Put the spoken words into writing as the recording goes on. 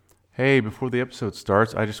Hey, before the episode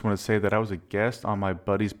starts, I just want to say that I was a guest on my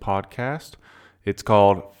buddy's podcast. It's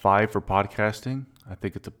called Five for Podcasting. I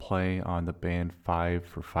think it's a play on the band Five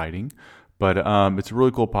for Fighting. But it's a really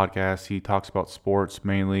cool podcast. He talks about sports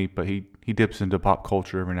mainly, but he dips into pop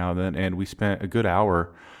culture every now and then. And we spent a good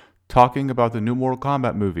hour talking about the new Mortal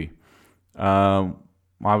Kombat movie.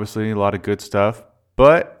 Obviously, a lot of good stuff.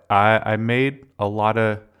 But I made a lot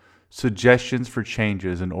of suggestions for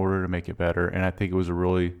changes in order to make it better. And I think it was a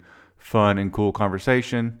really fun and cool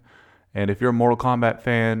conversation. And if you're a Mortal Kombat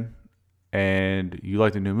fan and you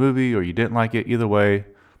like the new movie or you didn't like it, either way,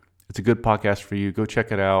 it's a good podcast for you. Go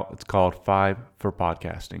check it out. It's called Five for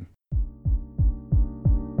Podcasting.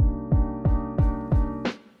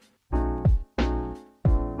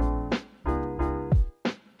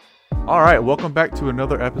 All right, welcome back to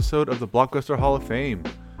another episode of the Blockbuster Hall of Fame.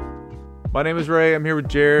 My name is Ray. I'm here with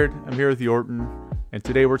Jared. I'm here with Yorton. And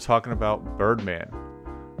today we're talking about Birdman.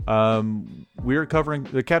 We're covering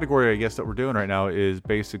the category, I guess, that we're doing right now is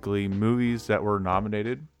basically movies that were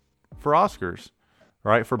nominated for Oscars,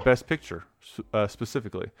 right? For Best Picture,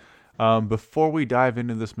 specifically. Before we dive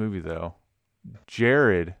into this movie, though,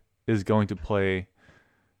 Jared is going to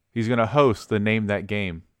he's going to host the Name That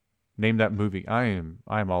Game. Name That Movie. I am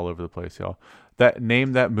all over the place, y'all.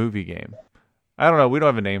 Name That Movie game. I don't know. We don't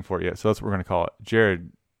have a name for it yet, so that's what we're going to call it.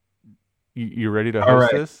 Jared, you ready to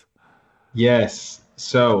host this? Yes.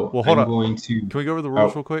 So well, hold on. Can we go over the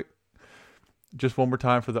rules real quick? Just one more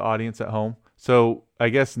time for the audience at home. So I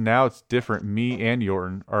guess now it's different. Me and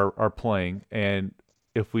Yorton are playing, and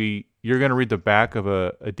you're going to read the back of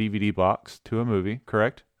a DVD box to a movie,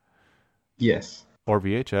 correct? Yes. Or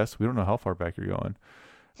VHS. We don't know how far back you're going.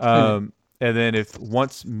 And then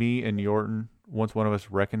once one of us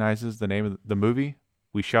recognizes the name of the movie,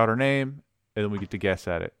 we shout our name, and then we get to guess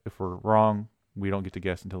at it. If we're wrong, we don't get to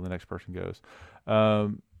guess until the next person goes.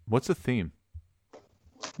 What's the theme?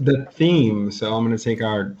 The theme, so I'm going to take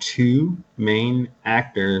our two main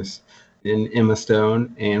actors in Emma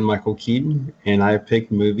Stone and Michael Keaton, and I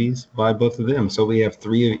picked movies by both of them. So we have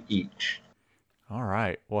three of each. All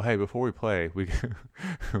right. Well, hey, before we play, we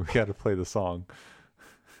got to play the song.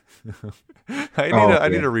 I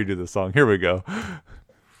need to redo the song. Here we go.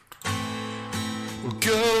 We're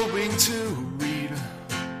going to read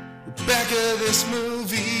the back of this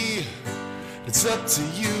movie. It's up to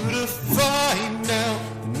you to find out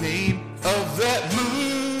the name of that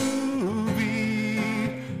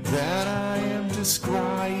movie that I am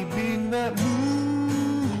describing. That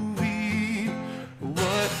movie.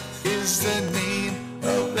 What is the name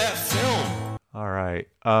of that film? All right.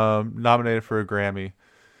 Nominated for a Grammy.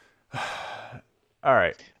 All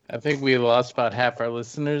right. I think we lost about half our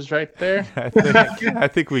listeners right there. I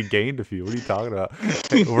think we gained a few. What are you talking about?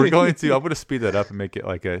 I'm going to speed that up and make it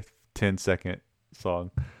like a 10-second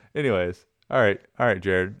song. Anyways, all right,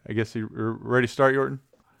 Jared. I guess you're ready to start, Yorton?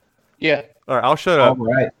 Yeah. All right, I'll shut up. All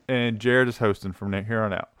right. And Jared is hosting from here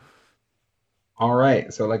on out. All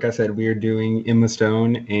right. So like I said, we are doing Emma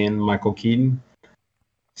Stone and Michael Keaton.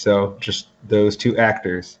 So just those two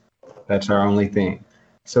actors. That's our only thing.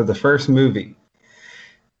 So the first movie.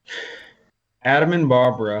 Adam and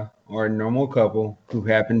Barbara are a normal couple who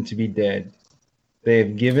happen to be dead. They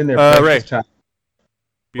have given their precious time.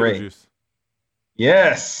 Beetlejuice.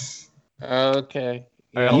 Yes. Okay.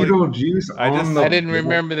 Beetlejuice. I didn't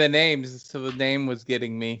remember the names, so the name was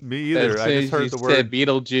getting me. Me either. As I just heard the word. Said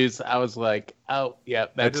Beetlejuice. I was like, oh, yeah,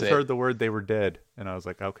 that's it. I just heard the word they were dead, and I was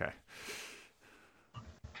like, okay.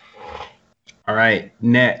 All right.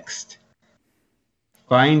 Next.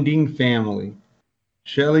 Finding Family.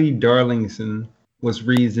 Shelley Darlington was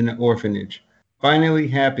raised in an orphanage, finally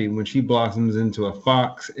happy when she blossoms into a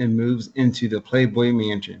fox and moves into the Playboy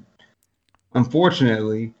Mansion.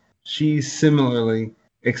 Unfortunately, she's similarly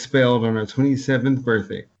expelled on her 27th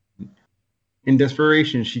birthday. In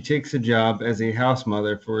desperation, she takes a job as a house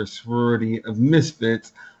mother for a sorority of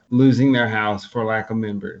misfits losing their house for lack of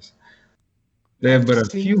members. They have but a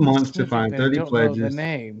few months to find 30 pledges,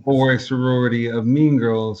 or a sorority of mean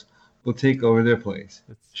girls will take over their place.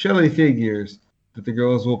 Shelley figures that the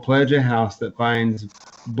girls will pledge a house that finds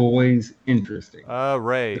boys interesting.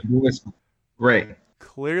 Ray. Ray.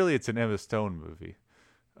 Clearly, it's an Emma Stone movie.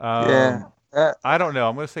 Yeah. I don't know.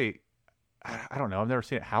 I'm going to say, I don't know. I've never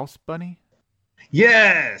seen it. House Bunny?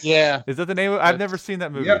 Yes. Yeah. Is that the name? I've never seen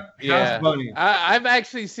that movie. Yep. Yeah. House Bunny. I've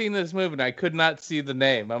actually seen this movie, and I could not see the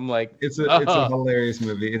name. I'm like, it's a hilarious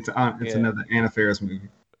movie. It's another Anna Faris movie.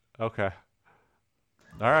 Okay.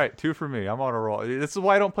 All right, 2 for me. I'm on a roll. This is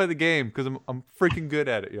why I don't play the game, because I'm freaking good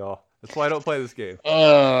at it, y'all. That's why I don't play this game.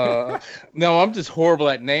 No, I'm just horrible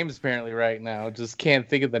at names apparently right now. Just can't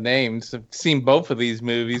think of the names. I've seen both of these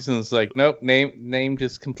movies and it's like, nope, name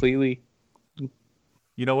just completely.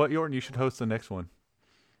 You know what, Yorton? You should host the next one.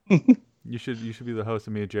 You should be the host,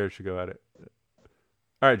 and me and Jared should go at it.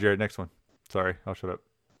 All right, Jared, next one. Sorry, I'll shut up.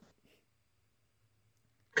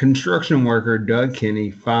 Construction worker Doug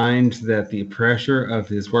Kinney finds that the pressure of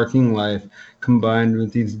his working life, combined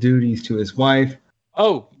with his duties to his wife,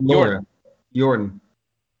 Oh, Laura Yorton.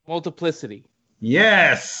 Multiplicity.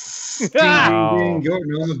 Yes, ding, Wow. ding, ding,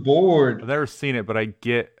 Yorton on the board. I've never seen it, but I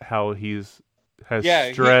get how has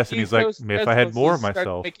Yeah, stress, and he's like, so if I had stressed more he of started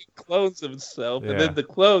myself. making clones of himself, Yeah. and then the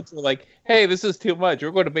clones were like, "Hey, this is too much.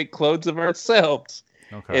 We're going to make clones of ourselves,"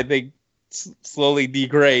 Okay. and they slowly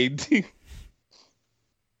degrade.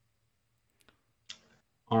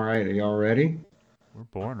 All right, are y'all ready? We're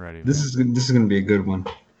born ready. This is going to be a good one.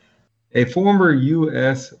 A former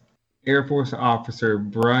U.S. Air Force officer,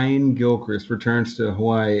 Brian Gilchrist, returns to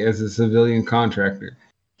Hawaii as a civilian contractor.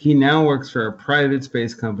 He now works for a private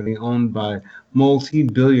space company owned by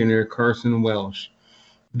multi-billionaire Carson Welsh.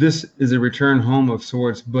 This is a return home of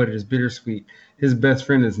sorts, but it is bittersweet. His best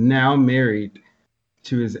friend is now married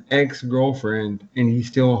to his ex-girlfriend, and he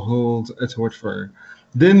still holds a torch for her.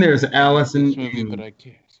 Then there's Allison, This movie, but I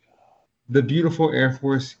can't. the beautiful Air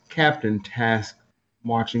Force captain tasked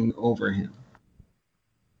watching over him.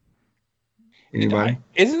 Anybody?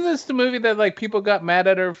 Isn't this the movie that like people got mad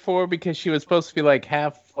at her for because she was supposed to be like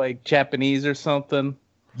half like Japanese or something?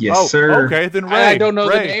 Yes, sir. Okay, then Ray. I don't know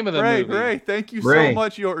the Ray, name of the Ray, movie. Ray, thank you Ray. so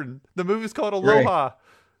much, Yorton. The movie's called Ray. Aloha,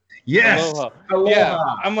 Yes. Aloha. Aloha. Yeah,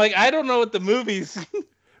 I'm like, I don't know what the movies.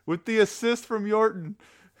 with the assist from Yorton.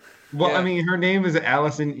 Well, Yeah. I mean, her name is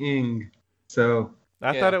Allison Ing. So,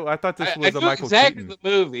 I Yeah. thought this I was a knew Michael exactly Keaton. the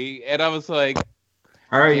movie, and I was like,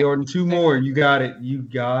 all right, Jordan, two more. You got it. You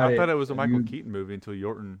got I it. thought it was a Michael You- Keaton movie until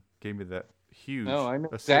Yorton gave me that huge. no, I know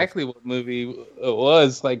assist. exactly what movie it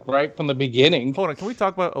was, like right from the beginning. Hold on, can we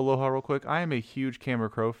talk about Aloha real quick? I am a huge Cameron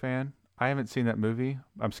Crowe fan. I haven't seen that movie.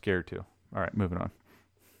 I'm scared to. All right, moving on.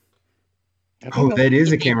 I don't Oh, know that what is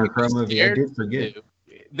the a Cameron movie Crowe was movie. I scared did forget. to.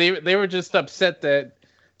 They were just upset that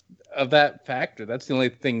of that factor. That's the only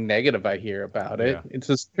thing negative I hear about it. Yeah. It's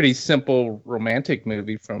just pretty simple romantic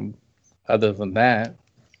movie from other than that.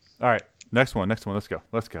 All right, next one. Let's go.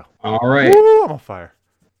 All right. Woo, I'm on fire.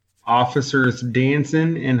 Officers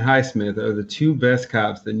Danson and Highsmith are the two best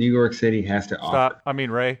cops that New York City has to offer. Stop. I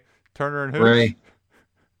mean Ray Turner and Hooch. Ray.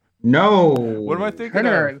 No. What am I thinking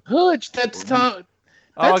Turner of? and Hooch. That's Tom.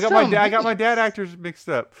 Oh, I that's got my Tom dad. I got my Hanks. dad actors mixed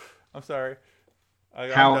up. I'm sorry. I'm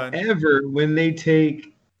done. However, when they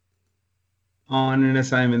take on an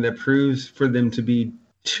assignment that proves for them to be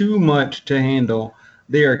too much to handle,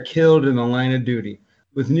 they are killed in the line of duty.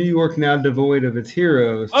 With New York now devoid of its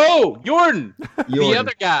heroes, Oh, Jordan, the Jordan.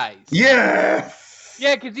 other guys. Yes.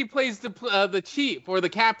 Yeah, because he plays the chief or the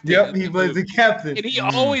captain. Yep, in he the plays the movie. captain. And he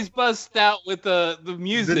always busts out with the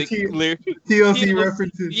music. T- lyric. TLC TLC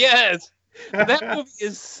references. Yes, that movie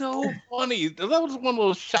is so funny. That was one of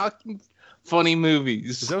those shocking, funny Is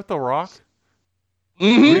movies. that with The Rock?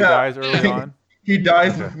 Mhm. He Yeah. dies early on. He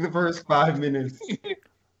dies Okay. in the first 5 minutes.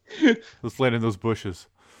 Let's land in those bushes.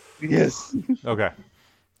 Yes. Okay.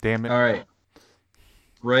 Damn it. All right.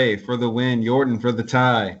 Ray for the win. Jordan for the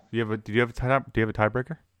tie. Do you have a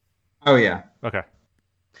tiebreaker? Oh, yeah. Okay.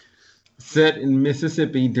 Set in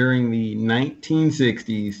Mississippi during the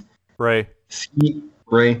 1960s. Ray,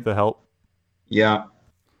 Ray. The Help. Yeah.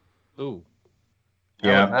 Ooh.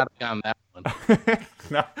 Yeah. I would not have gotten that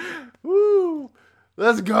one. Woo!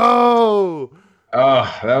 Let's go!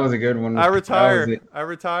 Oh, that was a good one. I That was retire. it. I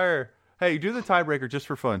retire. Hey, do the tiebreaker just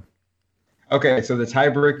for fun. Okay, so the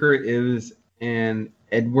tiebreaker is an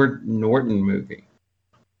Edward Norton movie.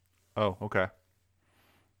 Oh, okay.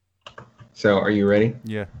 So, are you ready?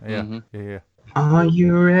 Yeah. Mhm. Yeah. Are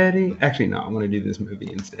you ready? Actually, no. I'm going to do this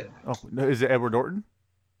movie instead. Oh, no, is it Edward Norton?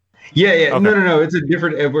 Yeah. Okay. No. It's a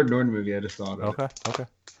different Edward Norton movie. I just thought of it. Okay.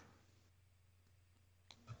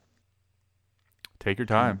 Take your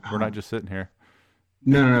time. We're not just sitting here.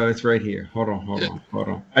 No. It's right here. Hold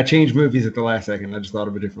on. I changed movies at the last second. I just thought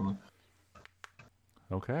of a different one.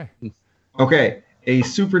 Okay. Okay. A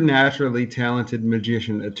supernaturally talented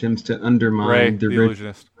magician attempts to undermine Ray, the the rich.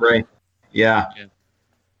 illusionist. Ray. Yeah.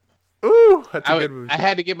 Ooh, that's a good movie. I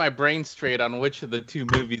had to get my brain straight on which of the two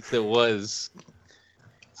movies it was.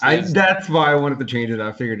 That's why I wanted to change it.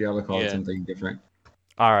 I figured y'all would call it Yeah. something different.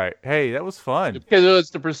 All right. Hey, that was fun. Because it was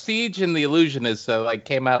The Prestige and The Illusionist that like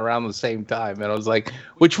came out around the same time, and I was like,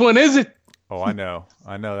 which one is it? Oh, I know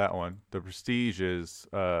that one. The Prestige is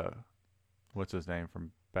what's his name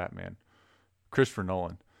from Batman? Christopher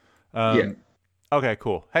Nolan. Yeah. Okay,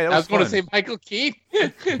 cool. Hey, that I was was going to fun. say Michael Keaton.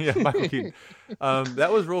 Yeah, Michael Keaton.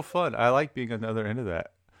 That was real fun. I like being on the other end of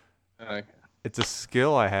that. Okay. It's a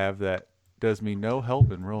skill I have that does me no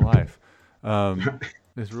help in real life.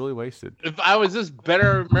 It's really wasted. If I was just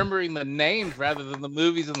better remembering the names rather than the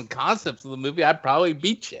movies and the concepts of the movie, I'd probably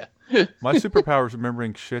beat you. My superpower is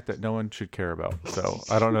remembering shit that no one should care about. So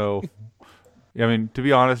I don't know. I mean, to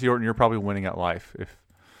be honest, Yorton, you're probably winning at life if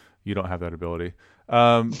you don't have that ability.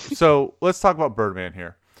 So let's talk about Birdman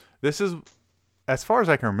here. This is, as far as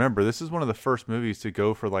I can remember, this is one of the first movies to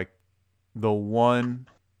go for like the one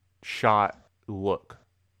shot look.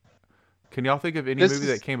 Can y'all think of any movie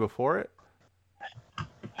that came before it?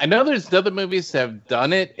 I know there's other movies that have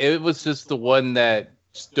done it. It was just the one that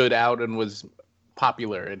stood out and was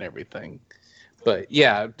popular and everything. But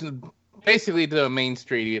yeah, basically to a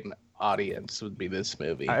mainstream audience would be this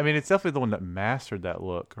movie. I mean, it's definitely the one that mastered that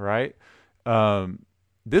look, right?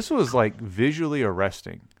 This was like visually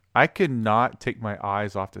arresting. I could not take my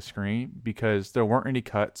eyes off the screen because there weren't any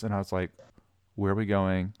cuts, and I was like, where are we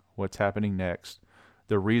going? What's happening next?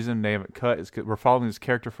 The reason they haven't cut is because we're following this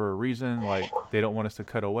character for a reason. Like, they don't want us to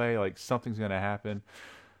cut away. Like, something's going to happen.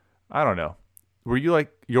 I don't know. Were you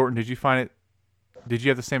like, Yorton, did you find it, did you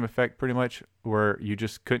have the same effect pretty much where you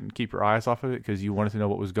just couldn't keep your eyes off of it because you wanted to know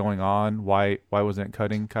what was going on? Why wasn't it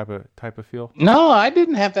cutting type of feel? No, I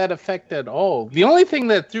didn't have that effect at all. The only thing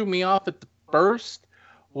that threw me off at the first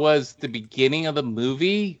was the beginning of the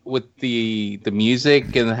movie with the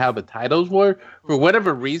music and how the titles were. For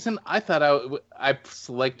whatever reason, I thought I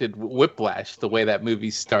selected Whiplash the way that movie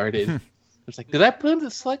started. I was like, did I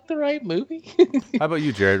select the right movie? How about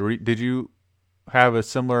you, Jared? Did you have a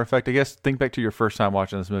similar effect? I guess think back to your first time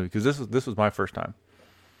watching this movie because this was my first time.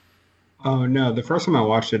 Oh no! The first time I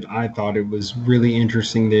watched it, I thought it was really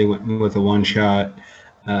interesting. They went with a one shot.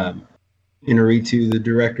 Inarritu, the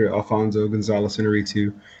director, Alfonso Gonzalez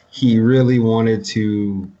Inarritu, he really wanted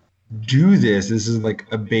to do this. This is like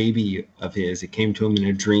a baby of his. It came to him in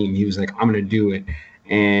a dream. He was like, I'm going to do it.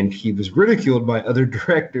 And he was ridiculed by other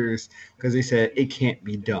directors because they said, it can't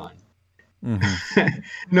be done. Mm-hmm.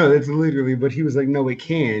 No, that's literally, but he was like, no, it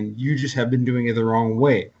can. You just have been doing it the wrong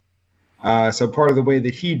way. So part of the way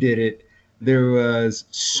that he did it, there was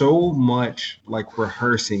so much like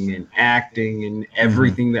rehearsing and acting and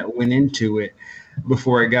everything that went into it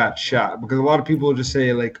before it got shot. Because a lot of people just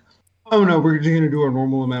say like, oh no, we're just going to do our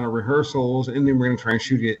normal amount of rehearsals and then we're going to try and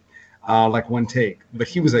shoot it like one take. But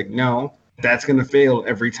he was like, no, that's going to fail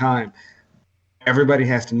every time. Everybody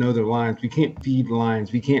has to know their lines. We can't feed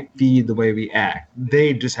lines. We can't feed the way we act.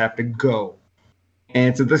 They just have to go.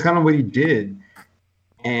 And so that's kind of what he did.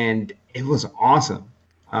 And it was awesome.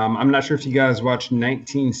 I'm not sure if you guys watched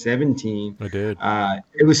 1917. I did.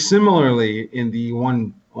 It was similarly in the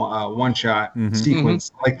one shot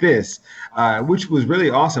sequence like this, which was really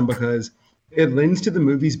awesome because it lends to the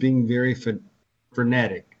movies being very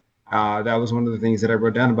frenetic. That was one of the things that I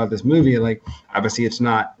wrote down about this movie. Like, obviously, it's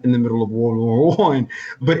not in the middle of World War I,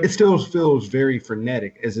 but it still feels very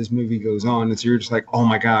frenetic as this movie goes on. And so you're just like, oh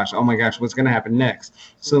my gosh, what's going to happen next?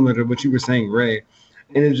 Similar to what you were saying, Ray.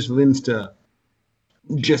 And it just lends to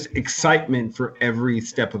just excitement for every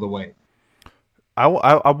step of the way. I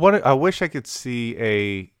wish I could see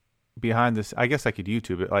a behind this. I guess I could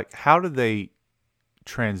YouTube it. Like, how did they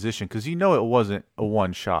transition? Because it wasn't a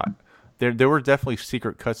one shot. There were definitely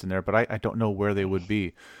secret cuts in there, but I don't know where they would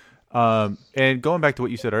be. And going back to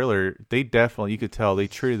what you said earlier, they definitely, you could tell they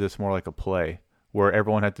treated this more like a play where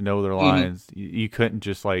everyone had to know their lines. You couldn't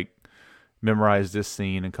just like memorize this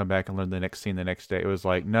scene and come back and learn the next scene the next day. It was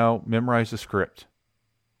like, no, memorize the script.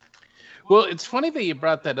 Well, it's funny that you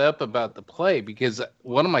brought that up about the play because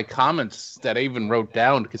one of my comments that I even wrote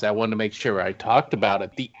down because I wanted to make sure I talked about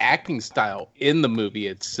it, the acting style in the movie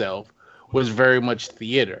itself was very much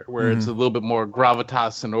theater, where it's a little bit more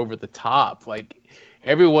gravitas and over the top. Like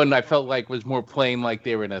everyone I felt like was more playing like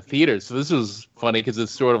they were in a theater. So this was funny because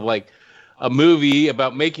it's sort of like a movie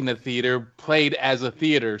about making a theater played as a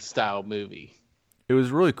theater style movie. It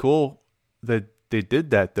was really cool that they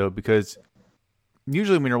did that though, because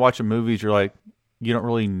usually when you're watching movies, you're like, you don't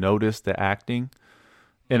really notice the acting.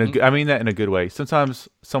 I mean that in a good way. Sometimes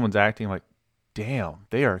someone's acting like, damn,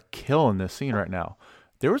 they are killing this scene right now.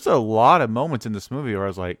 There was a lot of moments in this movie where I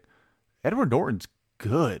was like, Edward Norton's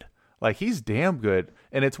good. Like, he's damn good.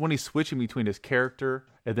 And it's when he's switching between his character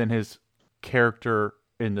and then his character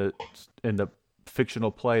in the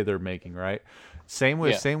fictional play they're making, right? Same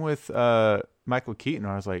with Michael Keaton.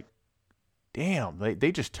 I was like, damn,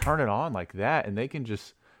 they just turn it on like that, and they can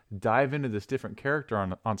just dive into this different character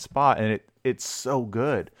on spot, and it's so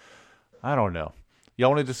good. I don't know.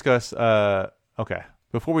 Y'all want to discuss? Okay,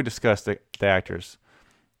 before we discuss the actors,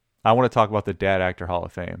 I want to talk about the Dad Actor Hall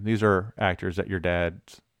of Fame. These are actors that your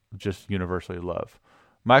dads just universally love.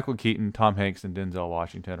 Michael Keaton, Tom Hanks, and Denzel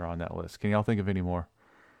Washington are on that list. Can y'all think of any more?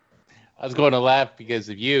 I was going to laugh because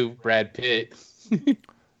of you, Brad Pitt.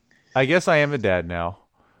 I guess I am a dad now.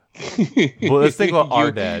 Well, let's think about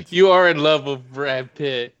our dads. You are in love with Brad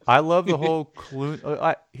Pitt. I love the whole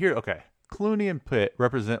Clooney. Clooney and Pitt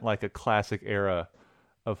represent like a classic era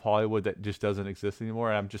of Hollywood that just doesn't exist anymore,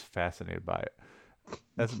 and I'm just fascinated by it.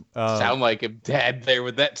 That's sound like a dad there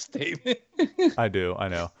with that statement. I do, I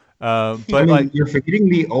know. But you're forgetting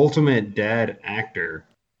the ultimate dad actor,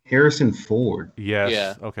 Harrison Ford. Yes.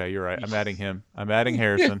 Yeah. Okay, you're right. I'm adding him. I'm adding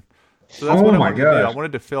Harrison. So that's what I wanted to do. I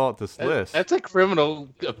wanted to fill out this list. That's a criminal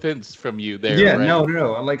offense from you there. Yeah, right?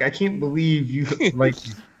 no. Like, I can't believe you, like,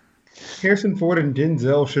 Harrison Ford and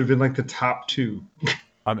Denzel should have been, like, the top two.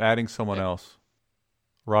 I'm adding someone else.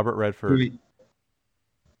 Robert Redford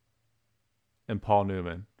and Paul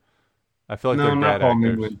Newman. I feel like they're dad actors.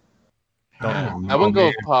 Newman. I wouldn't go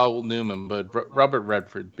with Paul Newman, but Robert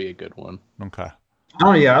Redford would be a good one. Okay.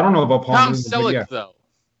 Oh, yeah, I don't know about Paul Tom Newman. Selleck, though.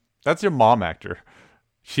 That's your mom actor.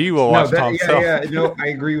 She will watch Tom Selleck. Yeah, no, I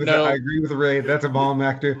agree with that. I agree with Ray. That's a mom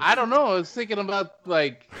actor. I don't know. I was thinking about,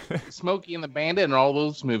 like, Smokey and the Bandit and all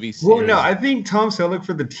those movies. Well, no, I think Tom Selleck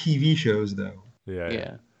for the TV shows, though.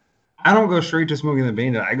 Yeah. I don't go straight to Smokey and the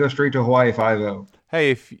Bandit. I go straight to Hawaii Five-0.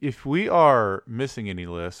 Hey, if we are missing any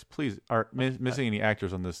lists, please, are missing any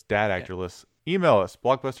actors on this dad actor list, email us,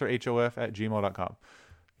 blockbusterhof@gmail.com.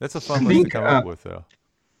 That's a fun list to come up with, though.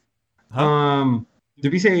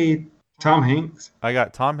 Did we say Tom Hanks? I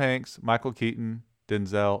got Tom Hanks, Michael Keaton,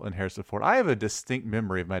 Denzel, and Harrison Ford. I have a distinct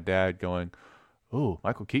memory of my dad going, "Oh,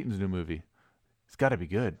 Michael Keaton's new movie. It's got to be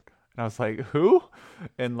good." And I was like, "Who?"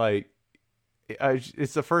 And like,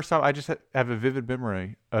 it's the first time I just have a vivid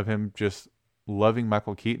memory of him just loving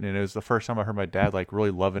Michael Keaton, and it was the first time I heard my dad like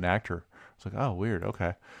really love an actor. It's like, oh, weird.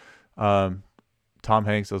 Okay. Tom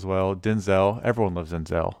Hanks as well. Denzel. Everyone loves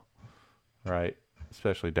Denzel, right?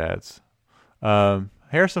 Especially dads.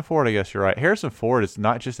 Harrison Ford, I guess you're right. Harrison Ford is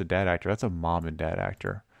not just a dad actor. That's a mom and dad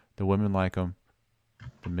actor. The women like him.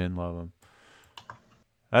 The men love him.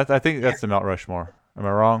 I think that's the Mount Rushmore. Am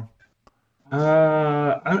I wrong?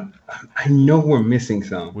 I know we're missing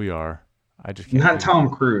some. We are. I just can't. Not Tom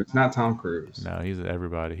Cruise. No, he's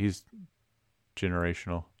everybody. He's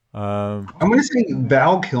generational. I'm gonna say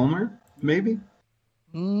Val Kilmer, maybe.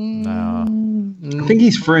 No, I think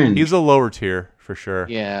he's Fringe. He's a lower tier for sure.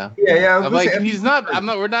 Yeah. He's not.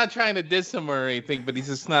 We're not trying to diss him or anything, but he's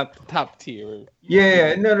just not the top tier.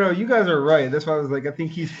 Yeah. No. You guys are right. That's why I was like, I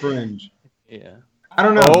think he's Fringe. Yeah. I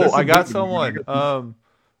don't know. Oh, I got someone.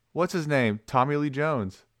 What's his name? Tommy Lee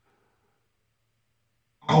Jones.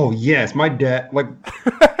 Oh yes, my dad. Like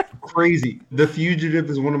crazy. The Fugitive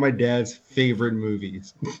is one of my dad's favorite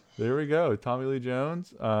movies. There we go. Tommy Lee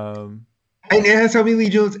Jones. And it has Tommy Lee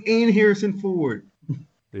Jones and Harrison Ford.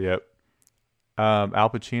 Yep. Al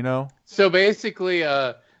Pacino. So basically,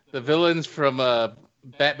 the villains from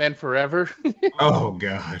Batman Forever. Oh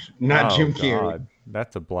gosh, not Jim Carrey. God.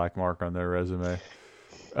 That's a black mark on their resume.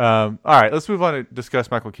 All right, let's move on to discuss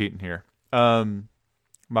Michael Keaton here.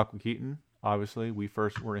 Michael Keaton, obviously, we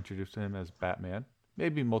first were introduced to him as Batman.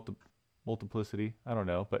 Maybe multiplicity, I don't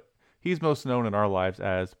know, but he's most known in our lives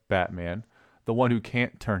as Batman, the one who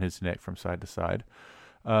can't turn his neck from side to side.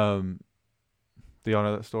 Do y'all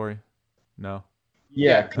know that story? No?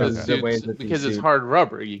 Yeah, because it's hard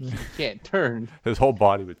rubber. You can't turn. His whole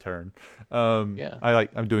body would turn. Yeah.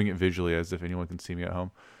 I'm doing it visually as if anyone can see me at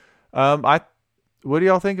home. What do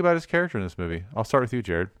y'all think about his character in this movie? I'll start with you,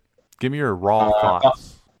 Jared. Give me your raw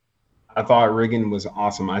thoughts. I thought Reagan was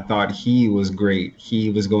awesome. I thought he was great.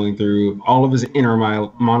 He was going through all of his inner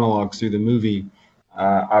monologues through the movie.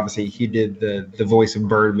 Obviously, he did the voice of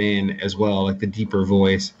Birdman as well, like the deeper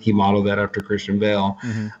voice. He modeled that after Christian Bale.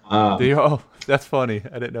 Mm-hmm. That's funny.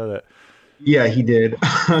 I didn't know that. Yeah, he did.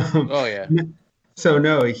 Oh, yeah. So,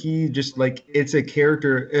 no, he just, like, it's a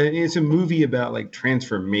character. It's a movie about, like,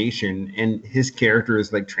 transformation. And his character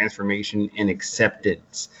is, like, transformation and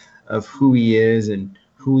acceptance of who he is and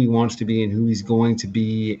who he wants to be and who he's going to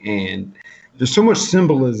be. And there's so much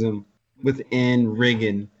symbolism within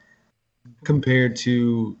Reagan compared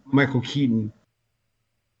to Michael Keaton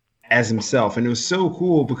as himself. And it was so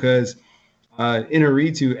cool because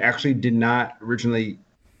Inarritu actually did not originally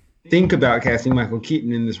think about casting Michael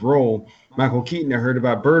Keaton in this role. Michael Keaton had heard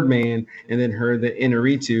about Birdman and then heard that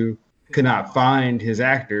Inarritu could not find his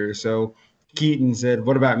actor. So Keaton said,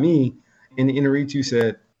 "What about me?" And Inarritu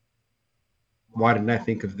said, why didn't I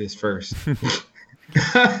think of this first?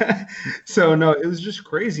 So no, it was just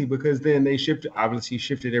crazy because then they obviously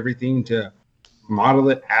shifted everything to model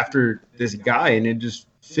it after this guy, and it just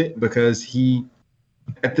fit because he,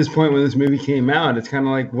 at this point when this movie came out, it's kind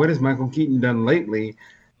of like, what has Michael Keaton done lately?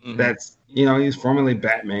 Mm-hmm. That's, he's formerly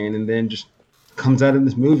Batman, and then just comes out in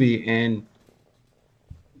this movie and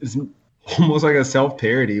it's almost like a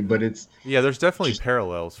self-parody, but it's there's definitely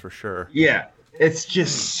parallels for sure. Yeah, it's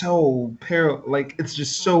just so it's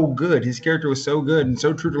just so good. His character was so good and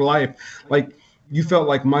so true to life. Like, you felt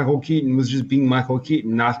like Michael Keaton was just being Michael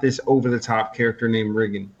Keaton, not this over-the-top character named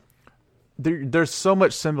Regan. There's so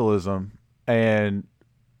much symbolism, and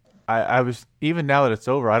I was, even now that it's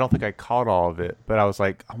over, I don't think I caught all of it, but I was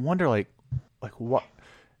like, I wonder, like what.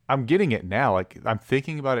 I'm getting it now. Like, I'm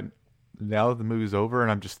thinking about it now that the movie's over,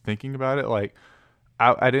 and I'm just thinking about it. Like,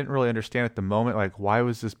 I didn't really understand at the moment, like, why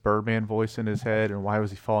was this Birdman voice in his head, and why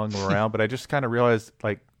was he following him around? But I just kind of realized,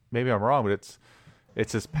 like, maybe I'm wrong, but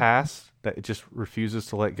it's his past that it just refuses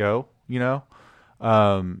to let go,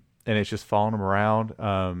 and it's just following him around.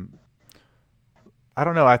 I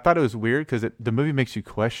don't know. I thought it was weird because the movie makes you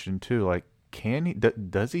question too. Like,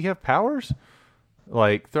 does he have powers?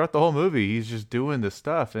 Like, throughout the whole movie, he's just doing this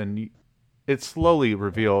stuff, and it slowly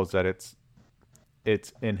reveals that it's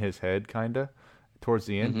in his head, kind of, towards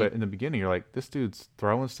the end. Mm-hmm. But in the beginning, you're like, this dude's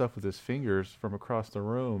throwing stuff with his fingers from across the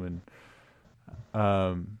room.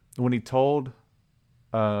 And when he told,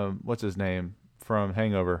 what's his name from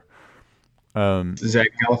Hangover? Zach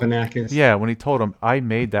Galifianakis. Yeah, when he told him, I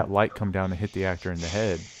made that light come down and hit the actor in the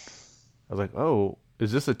head. I was like, oh,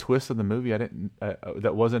 is this a twist of the movie I didn't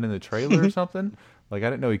that wasn't in the trailer or something? Like, I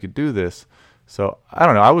didn't know he could do this. So, I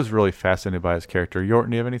don't know. I was really fascinated by his character. Yorton,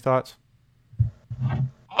 do you have any thoughts?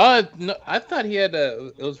 No, I thought he had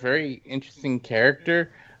it was a very interesting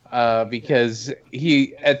character because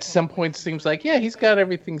he, at some point, seems like, he's got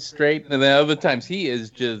everything straight. And then other times he is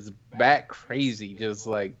just bat crazy, just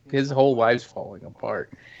like his whole life's falling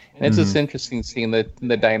apart. And it's just interesting seeing the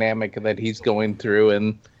dynamic that he's going through,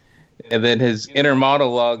 and then his inner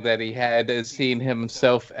monologue that he had as seeing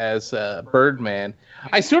himself as Birdman.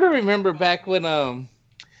 I sort of remember back when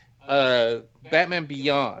Batman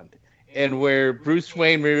Beyond, and where Bruce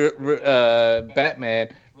Wayne, Batman,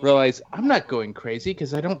 realized, I'm not going crazy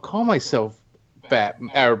because I don't call myself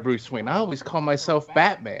Bruce Wayne. I always call myself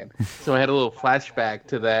Batman. So I had a little flashback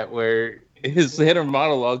to that where his inner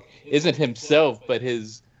monologue isn't himself, but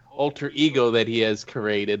his alter ego that he has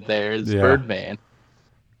created there is Birdman.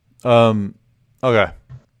 Okay.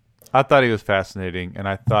 I thought he was fascinating, and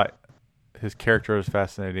I thought his character was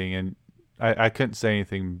fascinating, and I couldn't say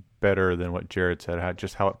anything better than what Jared said,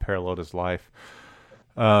 just how it paralleled his life.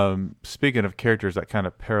 Speaking of characters that kind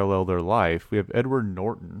of parallel their life, we have Edward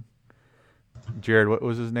Norton. Jared, what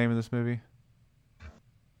was his name in this movie?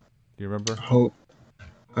 Do you remember? Hold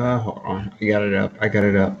on. I got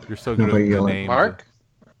it up. You're so good at the names. Mark?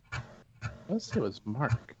 Let's say it was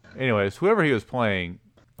Mark. Anyways, whoever he was playing,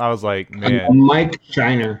 I was like, man. Mike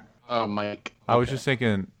Shiner. Oh, Mike. I was just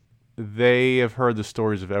thinking, they have heard the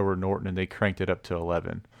stories of Edward Norton, and they cranked it up to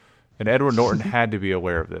 11. And Edward Norton had to be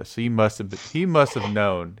aware of this. He must have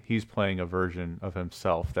known he's playing a version of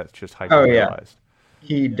himself that's just hyper-realized.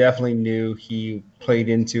 He definitely knew. He played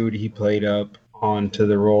into it. He played up onto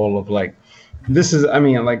the role of, like, this is, I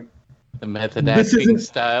mean, like, the method acting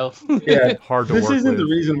style. Yeah, hard to work with. This isn't the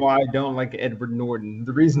reason why I don't like Edward Norton.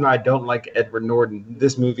 The reason I don't like Edward Norton,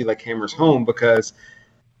 this movie, like, hammers home, because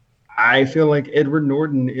I feel like Edward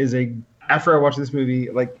Norton is after I watched this movie,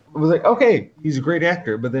 like, I was like, okay, he's a great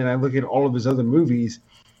actor. But then I look at all of his other movies,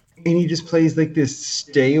 and he just plays, like, this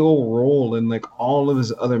stale role in, like, all of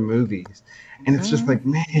his other movies. And it's just like,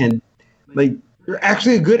 man, like, you're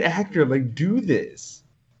actually a good actor. Like, do this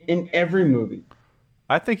in every movie.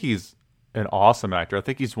 I think he's an awesome actor. I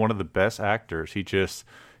think he's one of the best actors.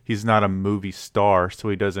 He's not a movie star, so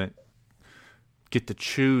he doesn't get to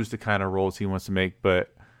choose the kind of roles he wants to make,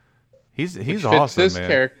 but he's awesome, fits this man.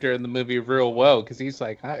 Character in the movie real well, because he's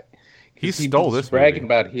like, he stole this bragging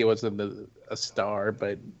movie. about he wasn't a star,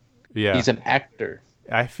 but he's an actor.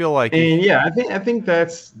 I feel like, and I think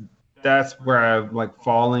that's where I'm, like,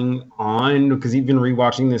 falling on, because even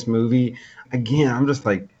rewatching this movie again, I'm just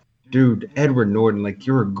like, dude, Edward Norton, like,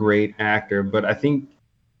 you're a great actor. But I think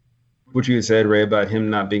what you said, Ray, about him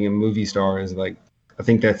not being a movie star is, like, I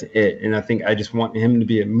think that's it. And I think I just want him to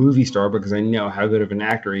be a movie star because I know how good of an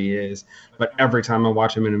actor he is. But every time I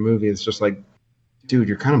watch him in a movie, it's just like, dude,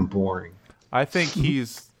 you're kind of boring. I think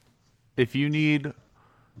if you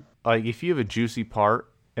have a juicy part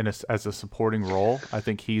as a supporting role, I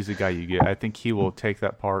think he's the guy you get. I think he will take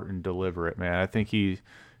that part and deliver it, man. I think he's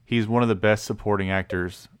he's one of the best supporting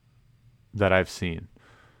actors that I've seen.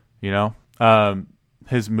 You know,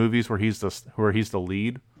 his movies where he's the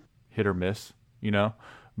lead, hit or miss. You know,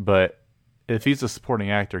 but if he's a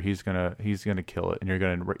supporting actor, he's gonna kill it, and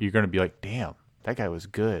you're gonna be like, damn, that guy was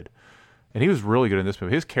good, and he was really good in this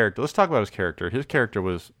movie. His character. Let's talk about his character. His character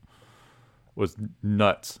was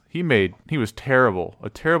nuts. He was terrible, a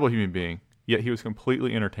terrible human being, yet he was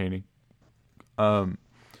completely entertaining. The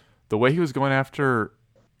way he was going after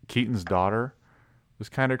Keaton's daughter was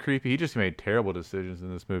kind of creepy. He just made terrible decisions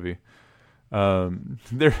in this movie.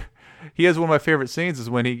 He has one of my favorite scenes is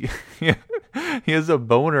when he has a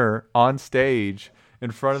boner on stage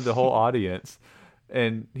in front of the whole audience,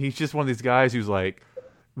 and he's just one of these guys who's like,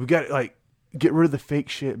 we got to like get rid of the fake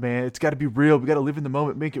shit, man. It's got to be real. We got to live in the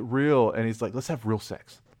moment, make it real. And he's like, let's have real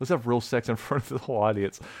sex. Let's have real sex in front of the whole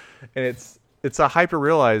audience. And it's a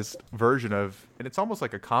hyper-realized version of, and it's almost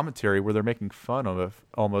like a commentary where they're making fun of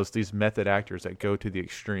almost these method actors that go to the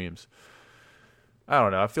extremes. I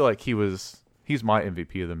don't know. I feel like he's my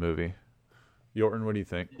MVP of the movie. Yorton, what do you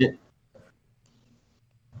think? Yeah.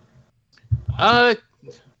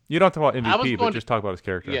 You don't talk about MVP, but just talk about his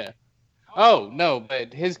character. Yeah. Oh, no,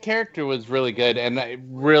 but his character was really good, and it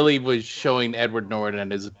really was showing Edward Norton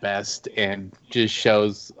at his best, and just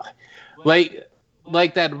shows, like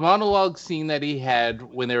that monologue scene that he had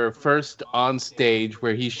when they were first on stage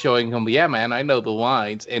where he's showing him, yeah, man, I know the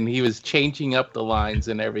lines, and he was changing up the lines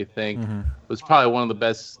and everything, was probably one of the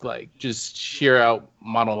best, like, just sheer out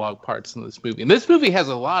monologue parts in this movie. And this movie has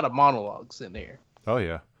a lot of monologues in here. Oh,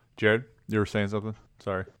 yeah. Jared, you were saying something?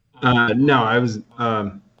 Sorry. No, I was...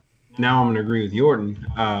 now I'm going to agree with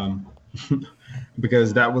Yorton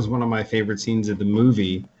because that was one of my favorite scenes of the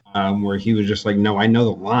movie where he was just like, no, I know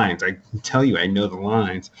the lines. I can tell you I know the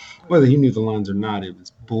lines. Whether he knew the lines or not, it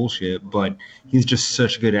was bullshit, but he's just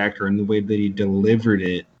such a good actor, and the way that he delivered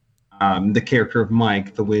it, the character of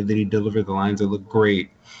Mike, the way that he delivered the lines, it looked great.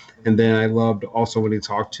 And then I loved also when he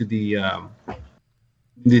talked to the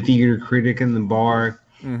theater critic in the bar.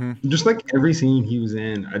 Just like every scene he was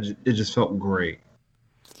in, it just felt great.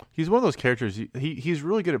 He's one of those characters. He's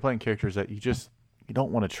really good at playing characters that you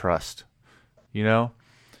don't want to trust. You know,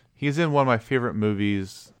 he's in one of my favorite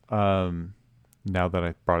movies. Now that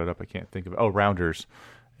I brought it up, I can't think of it. Oh, Rounders,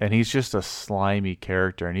 and he's just a slimy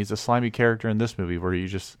character, and he's a slimy character in this movie where you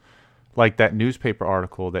just like that newspaper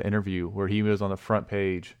article, that interview where he was on the front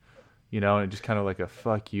page, you know, and just kind of like a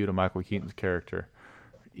fuck you to Michael Keaton's character.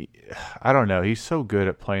 I don't know. He's so good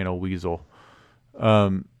at playing a weasel.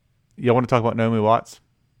 Y'all want to talk about Naomi Watts?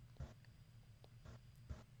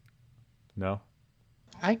 No,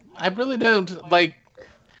 I really don't like.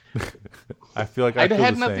 I feel like I feel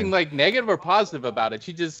had the nothing same. like negative or positive about it.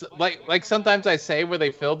 She just like sometimes I say where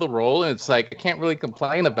they filled the role, and it's like I can't really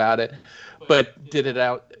complain about it. But did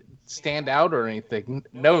it stand out or anything?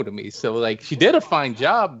 No to me. So like she did a fine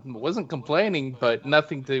job. Wasn't complaining, but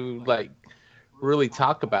nothing to like really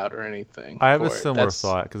talk about or anything. I have a similar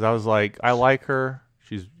thought because I was like, I like her.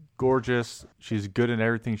 She's gorgeous. She's good in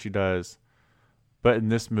everything she does. But in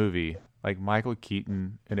this movie, like Michael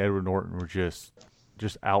Keaton and Edward Norton were just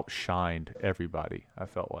outshined everybody, I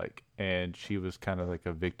felt like. And she was kind of like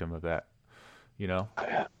a victim of that, you know?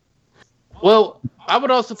 Well, I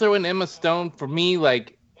would also throw in Emma Stone. For me,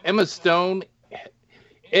 like Emma Stone,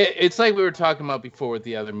 it's like we were talking about before with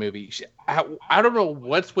the other movie. I don't know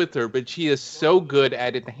what's with her, but she is so good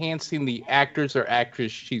at enhancing the actors or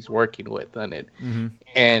actress she's working with on it.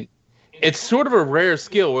 And it's sort of a rare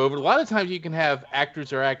skill where a lot of times you can have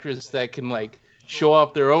actors or actresses that can like show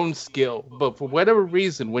off their own skill, but for whatever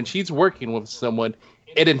reason, when she's working with someone,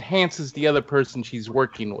 it enhances the other person she's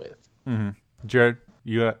working with. Jared,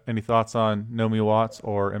 you got any thoughts on Naomi Watts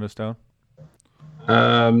or Emma Stone?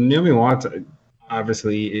 Naomi Watts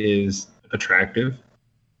obviously is attractive.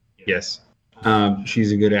 Yes.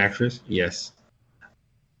 She's a good actress. Yes.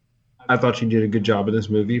 I thought she did a good job in this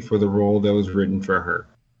movie for the role that was written for her.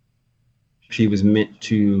 She was meant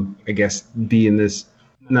to, I guess, be in this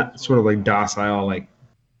not sort of like docile, like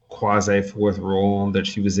quasi fourth role that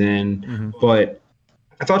she was in. But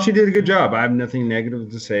I thought she did a good job. I have nothing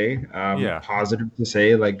negative to say. Positive to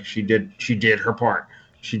say. Like she did her part.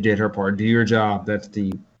 She did her part. Do your job. That's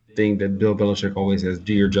the thing that Bill Belichick always says.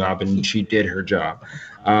 Do your job, and she did her job.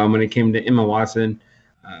 When it came to Emma Watson,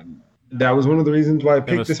 that was one of the reasons why I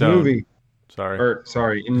picked this movie.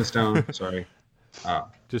 Sorry, Emma Stone. Sorry.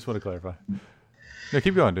 Just want to clarify. No,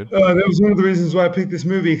 keep going, dude. That was one of the reasons why I picked this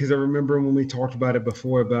movie, because I remember when we talked about it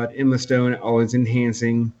before about Emma Stone always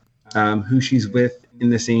enhancing who she's with in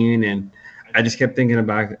the scene, and I just kept thinking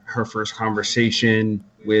about her first conversation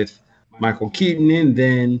with Michael Keaton, and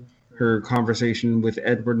then her conversation with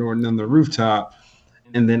Edward Norton on the rooftop.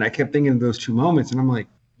 And then I kept thinking of those two moments, and I'm like,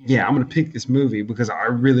 yeah, I'm going to pick this movie because I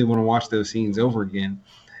really want to watch those scenes over again.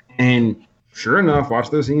 And sure enough, watch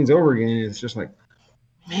those scenes over again. It's just like,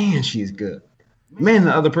 man, she's good. Man,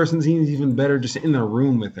 the other person seems even better just in the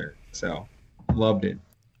room with her. So, loved it.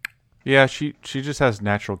 Yeah, she just has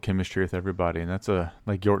natural chemistry with everybody, and that's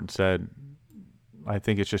like Yorton said, I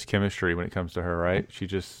think it's just chemistry when it comes to her, right? She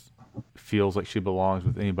just feels like she belongs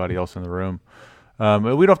with anybody else in the room. We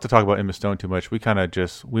don't have to talk about Emma Stone too much. We kind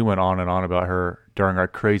of we went on and on about her during our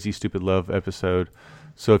Crazy Stupid Love episode.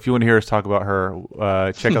 So if you want to hear us talk about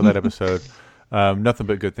her, check out that episode. Nothing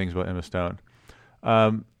but good things about Emma Stone.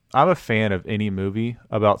 I'm a fan of any movie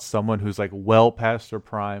about someone who's like well past their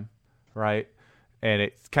prime, right? And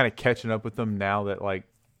it's kind of catching up with them now that like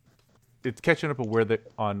it's catching up with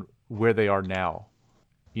where they are now.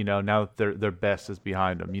 You know, now that their best is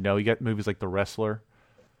behind them. You know, you got movies like The Wrestler,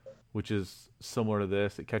 which is similar to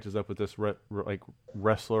this. It catches up with this like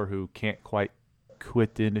wrestler who can't quite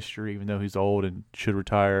quit the industry, even though he's old and should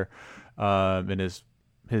retire. And his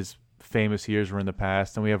famous years were in the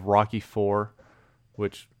past. And we have Rocky IV,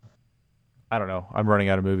 which I don't know. I'm running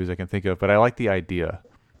out of movies I can think of, but I like the idea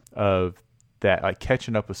of that, like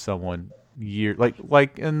catching up with someone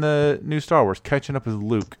like in the new Star Wars, catching up with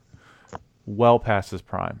Luke well past his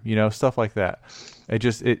prime. You know, stuff like that.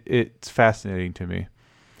 It's fascinating to me.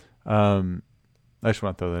 I just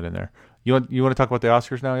want to throw that in there. You want to talk about the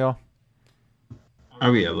Oscars now, y'all?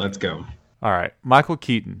 Oh yeah, let's go. All right, Michael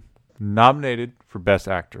Keaton nominated for Best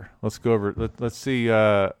Actor. Let's go over. Let's see.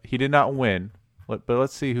 He did not win, but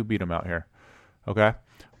let's see who beat him out here. Okay,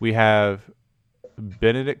 we have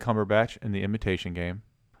Benedict Cumberbatch in The Imitation Game,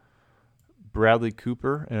 Bradley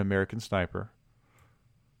Cooper in American Sniper,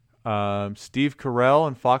 Steve Carell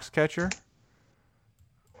in Foxcatcher,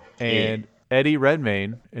 and Eddie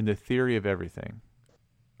Redmayne in The Theory of Everything.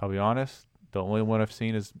 I'll be honest, the only one I've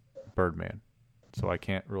seen is Birdman, so I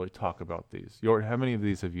can't really talk about these. How many of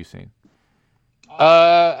these have you seen?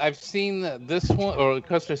 I've seen this one, or of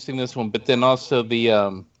course I've seen this one, but then also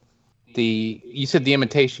the you said The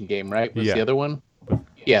Imitation Game, right? Was the other one?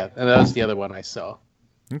 Yeah, and that was the other one I saw.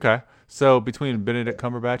 Okay, so between Benedict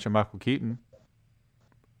Cumberbatch and Michael Keaton.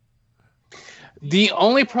 The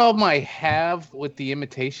only problem I have with The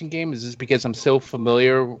Imitation Game is just because I'm so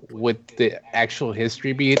familiar with the actual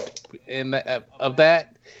history of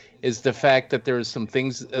that, is the fact that there are some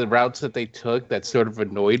things, routes that they took that sort of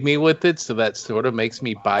annoyed me with it, so that sort of makes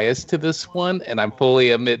me biased to this one, and I'm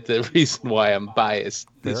fully admit the reason why I'm biased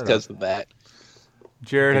is because of that.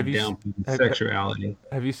 Jared, have you sexuality?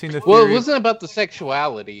 Have you seen the? Well, it wasn't about the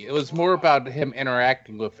sexuality. It was more about him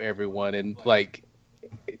interacting with everyone and like.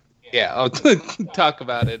 Yeah, I'll talk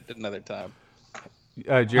about it another time.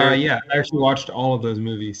 Jared? Yeah, I actually watched all of those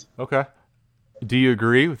movies. Okay. Do you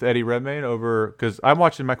agree with Eddie Redmayne over? Because I'm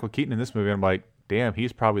watching Michael Keaton in this movie, and I'm like, damn,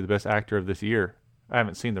 he's probably the best actor of this year. I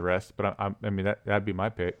haven't seen the rest, but I mean that'd be my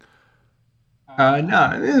pick.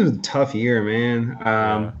 No, it was a tough year, man.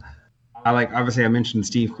 Obviously I mentioned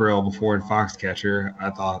Steve Carell before in Foxcatcher. I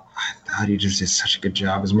thought he just did such a good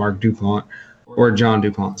job as Mark Dupont, or John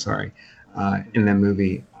Dupont, sorry, in that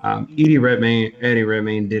movie. Eddie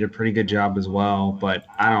Redmayne did a pretty good job as well, but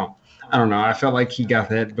I don't know. I felt like he got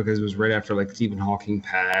that because it was right after like Stephen Hawking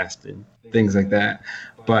passed and things like that.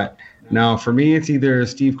 But no, for me, it's either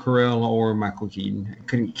Steve Carell or Michael Keaton.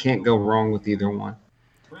 Can't go wrong with either one.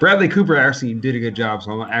 Bradley Cooper actually did a good job,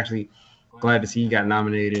 so I'm actually glad to see he got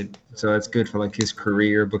nominated. So that's good for like his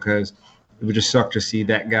career, because it would just suck to see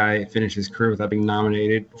that guy finish his career without being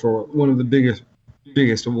nominated for one of the biggest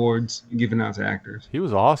awards given out to actors. He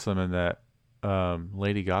was awesome in that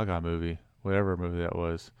Lady Gaga movie, whatever movie that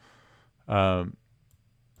was.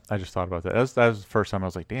 I just thought about that. That was the first time I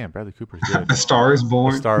was like, damn, Bradley Cooper's good. A Star is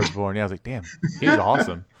Born. A Star is Born. Yeah, I was like, damn, he was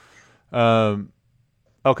awesome.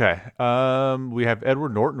 Okay. We have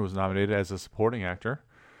Edward Norton was nominated as a supporting actor.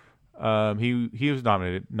 He was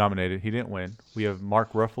nominated. He didn't win. We have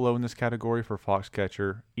Mark Ruffalo in this category for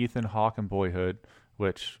Foxcatcher, Ethan Hawke in Boyhood,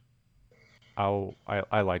 which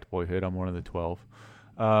I liked Boyhood. I'm one of the 12.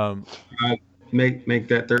 Make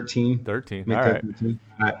that 13. 13. Make all that right. 13.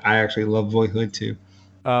 I actually love Boyhood too.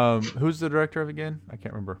 Who's the director of it again? I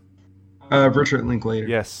can't remember. Richard Linklater.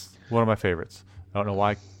 Yes, one of my favorites. I don't know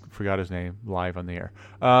why I forgot his name live on the air.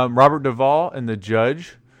 Robert Duvall in The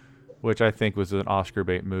Judge, which I think was an Oscar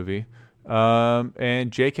bait movie.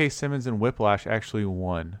 And J.K. Simmons in Whiplash actually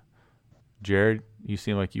won. Jared, you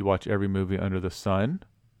seem like you watch every movie under the sun.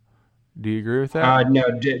 Do you agree with that? No,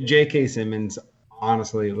 J.K. Simmons,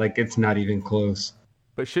 honestly, like it's not even close.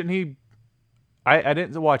 But shouldn't he? I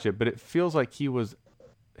didn't watch it, but it feels like he was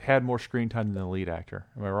had more screen time than the lead actor.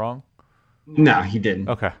 Am I wrong? No, he didn't.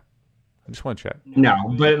 Okay. I just want to check. No,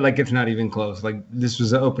 but like it's not even close. Like this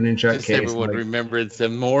was an open and shut Just case. everyone remembers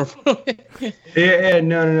him more.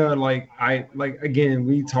 No. Like again,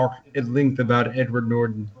 we talked at length about Edward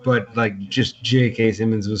Norton, but like just J.K.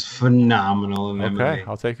 Simmons was phenomenal in that movie. Okay,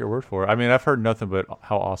 I'll take your word for it. I mean, I've heard nothing but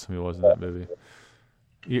how awesome he was in that movie.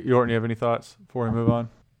 Yorton, you have any thoughts before we move on?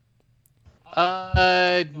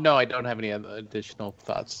 No, I don't have any other additional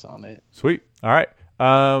thoughts on it. Sweet. All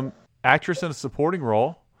right. Actress in a supporting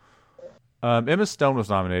role. Emma Stone was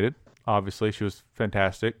nominated. Obviously, she was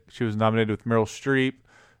fantastic. She was nominated with Meryl Streep,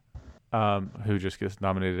 who just gets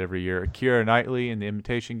nominated every year. Keira Knightley in The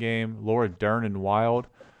Imitation Game. Laura Dern in Wild.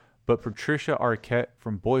 But Patricia Arquette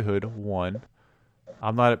from Boyhood won.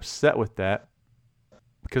 I'm not upset with that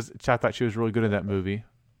because I thought she was really good in that movie.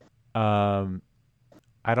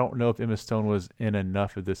 I don't know if Emma Stone was in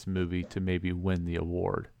enough of this movie to maybe win the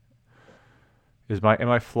award. Am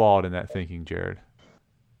I flawed in that thinking, Jared?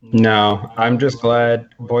 No, I'm just glad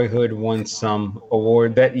Boyhood won some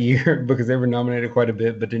award that year because they were nominated quite a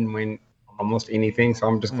bit but didn't win almost anything. So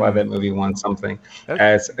I'm just glad that movie won something.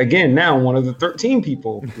 As again, now one of the 13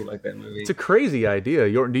 people who like that movie. It's a crazy idea.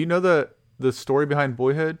 Yorton, do you know the story behind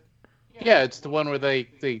Boyhood? Yeah, it's the one where they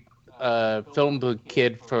filmed the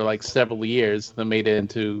kid for like several years, then made it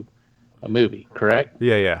into a movie. Correct?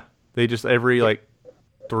 Yeah. They just every like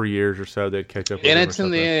 3 years or so they'd catch up. And it's in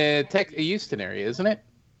the Houston area, isn't it?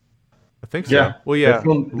 I think so. Yeah. Well, yeah. They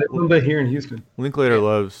filmed it here in Houston. Linklater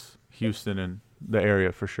loves Houston and the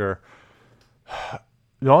area for sure.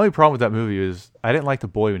 The only problem with that movie is I didn't like the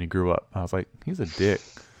boy when he grew up. I was like, he's a dick.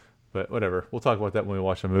 But whatever. We'll talk about that when we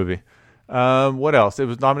watch the movie. What else? It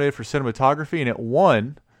was nominated for cinematography and it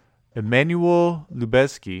won. Emmanuel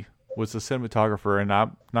Lubezki was the cinematographer, and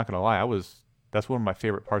I'm not going to lie, that's one of my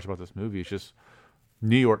favorite parts about this movie. It's just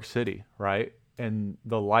New York City, right? And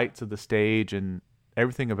the lights of the stage and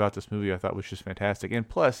everything about this movie I thought was just fantastic. And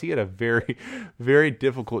plus, he had a very, very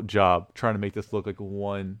difficult job trying to make this look like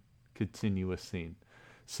one continuous scene.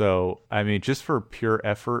 So, I mean, just for pure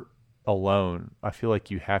effort alone, I feel like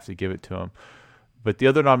you have to give it to him. But the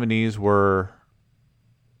other nominees were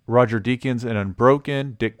Roger Deakins in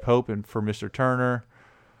Unbroken, Dick Pope for Mr. Turner.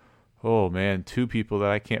 Oh, man, two people that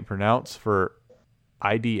I can't pronounce for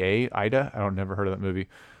Ida. I don't never heard of that movie.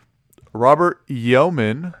 Robert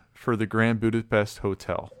Yeoman for The Grand Budapest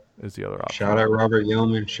Hotel is the other option. Shout out Robert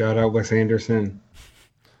Yeoman. Shout out Wes Anderson.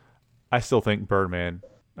 I still think Birdman.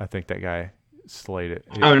 I think that guy slayed it.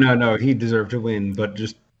 Oh, no. He deserved to win, but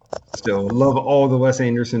just still love all the Wes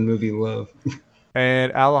Anderson movie love.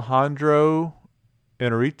 And Alejandro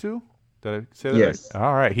Inarritu. Did I say that yes. right?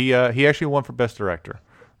 All right. He actually won for Best Director,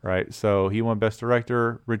 right? So he won Best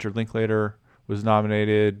Director. Richard Linklater was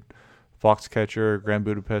nominated. Foxcatcher, Grand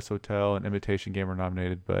Budapest Hotel, and Imitation Game were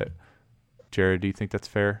nominated. But Jared, do you think that's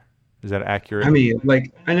fair? Is that accurate? I mean,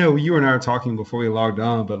 like, I know you and I were talking before we logged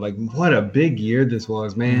on, but like, what a big year this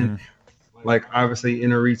was, man. Like, obviously,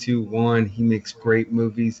 Inarritu won. He makes great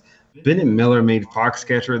movies. Bennett Miller made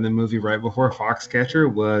Foxcatcher, and the movie right before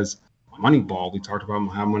Foxcatcher was Moneyball. We talked about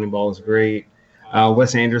how Moneyball is great.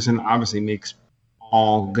 Wes Anderson obviously makes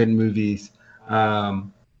all good movies.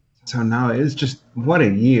 So now it's just, what a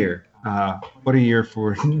year. What a year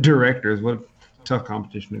for directors. What a tough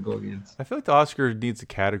competition to go against. I feel like the Oscar needs a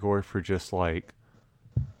category for just like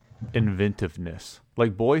inventiveness.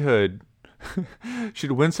 Like Boyhood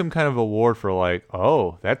should win some kind of award for like,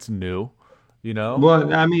 oh, that's new, you know?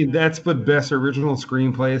 Well, I mean, that's what Best Original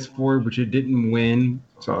Screenplay is for, which it didn't win.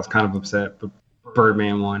 So I was kind of upset, but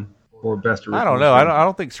Birdman won for Best Original. I don't know. I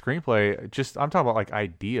don't think screenplay, I'm talking about like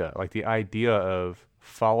idea, like the idea of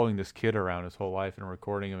following this kid around his whole life and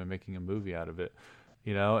recording him and making a movie out of it,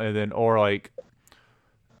 you know? And then, or like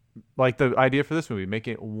the idea for this movie,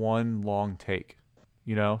 making it one long take,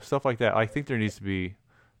 you know, stuff like that. I think there needs to be,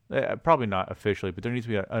 probably not officially, but there needs to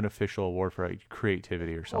be an unofficial award for like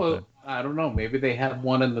creativity or something. Well, I don't know. Maybe they have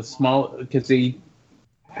one in the small, because they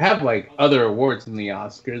have like other awards in the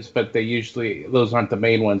Oscars, but those aren't the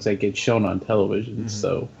main ones that get shown on television. Mm-hmm.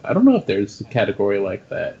 So I don't know if there's a category like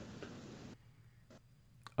that.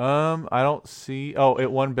 I don't see. Oh,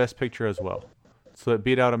 it won Best Picture as well. So it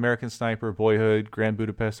beat out American Sniper, Boyhood, Grand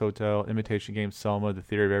Budapest Hotel, Imitation Game, Selma, The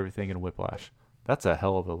Theory of Everything, and Whiplash. That's a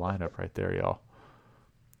hell of a lineup right there, y'all.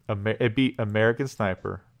 It beat American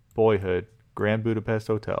Sniper, Boyhood, Grand Budapest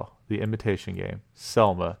Hotel, The Imitation Game,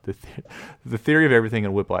 Selma, The Theory of Everything,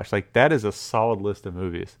 and Whiplash. Like, that is a solid list of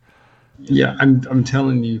movies. Yeah, I'm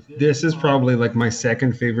telling you, this is probably like my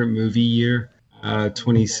second favorite movie year.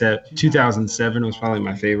 2007 was probably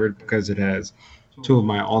my favorite because it has two of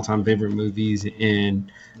my all-time favorite movies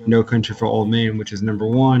in No Country for Old Men, which is number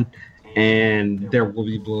one, and There Will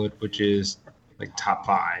Be Blood, which is like top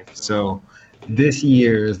 5. So this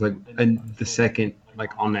year is like the second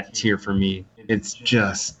like on that tier for me. It's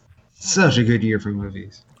just such a good year for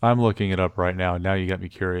movies. I'm looking it up right now. Now you got me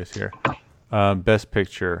curious here. Best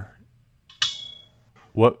Picture.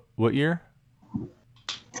 What year?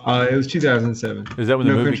 It was 2007. Is that when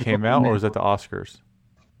the No movie Country came for out, Old or Men. was that the Oscars?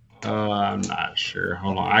 I'm not sure.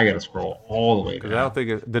 Hold on, I gotta scroll all the way Because I down. don't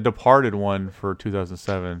think The Departed one for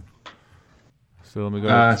 2007. So let me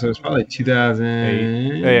go. So it's probably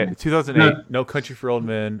 2008. Yeah, 2008. No. No Country for Old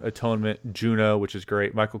Men, Atonement, Juno, which is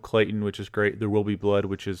great, Michael Clayton, which is great, There Will Be Blood,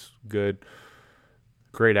 which is good.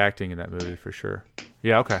 Great acting in that movie for sure.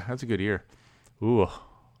 Yeah, okay, that's a good year. Ooh,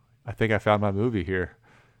 I think I found my movie here.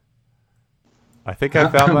 I think I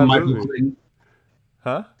found my Michael movie. Clayton.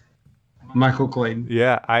 Huh? Michael Clayton.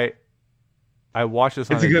 Yeah, I watched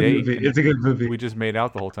this on It's a a good date. movie. and It's a good movie. We just made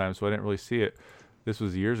out the whole time, so I didn't really see it. This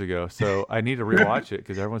was years ago, so I need to rewatch it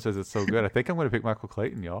because everyone says it's so good. I think I'm going to pick Michael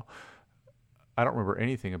Clayton, y'all. I don't remember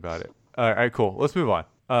anything about it. All right, cool. Let's move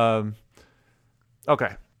on.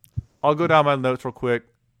 Okay, I'll go down my notes real quick.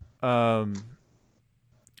 I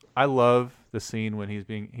love the scene when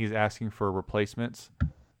he's asking for replacements,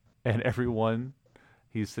 and everyone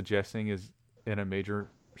he's suggesting is in a major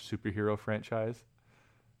superhero franchise.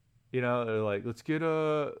 You know, they're like, let's get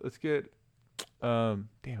damn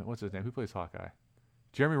it, what's his name? Who plays Hawkeye?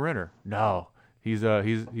 Jeremy Renner. No, he's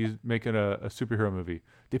making a superhero movie.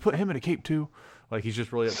 They put him in a cape too. Like, he's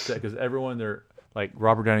just really upset because everyone, they're like,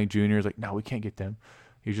 Robert Downey Jr. is like, no, we can't get them.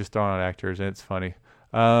 He's just throwing out actors, and it's funny.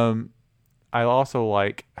 I also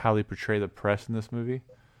like how they portray the press in this movie.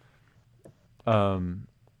 So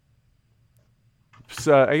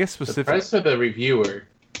I guess The specifically, press or the reviewer?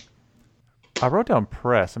 I wrote down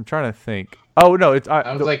press. I'm trying to think. Oh no, it's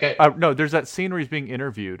I was like, no. There's that scene where he's being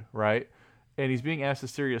interviewed, right? And he's being asked a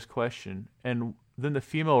serious question, and then the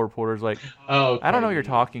female reporter's like, oh, okay. "I don't know what you're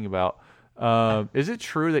talking about. Is it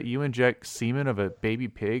true that you inject semen of a baby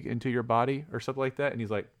pig into your body or something like that?" And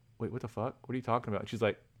he's like, "Wait, what the fuck? What are you talking about?" She's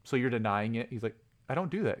like, "So you're denying it?" He's like, "I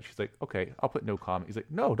don't do that." She's like, "Okay, I'll put no comment." He's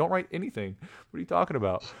like, "No, don't write anything. What are you talking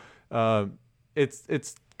about?" It's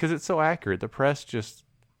because it's so accurate. The press just,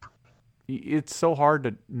 it's so hard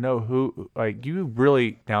to know who, like, you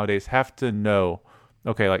really nowadays have to know.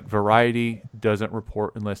 Okay, like Variety doesn't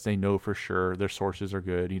report unless they know for sure their sources are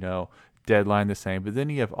good, you know, Deadline the same. But then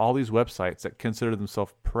you have all these websites that consider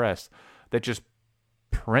themselves press that just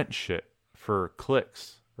print shit for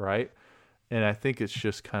clicks, right? And I think it's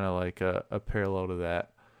just kind of like a parallel to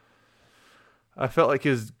that. I felt like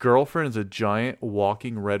his girlfriend is a giant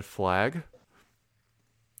walking red flag.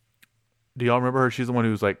 Do y'all remember her? She's the one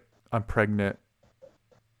who's like, I'm pregnant.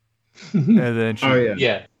 And then she, Oh yeah.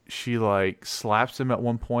 Yeah. she like slaps him at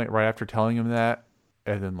one point right after telling him that,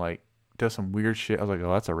 and then like does some weird shit. I was like,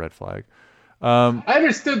 oh, that's a red flag. I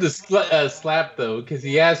understood the slap though, because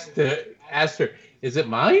he asked her, "Is it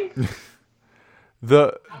mine?"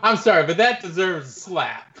 I'm sorry, but that deserves a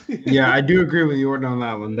slap. Yeah, I do agree with you on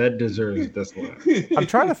that one. That deserves this one. I'm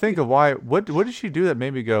trying to think of why. What did she do that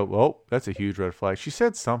made me go, well, that's a huge red flag? She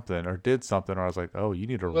said something or did something, or I was like, oh, you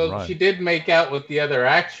need to Well, run. she did make out with the other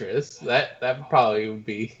actress. That probably would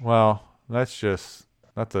be. Well, that's just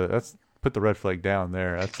that's put the red flag down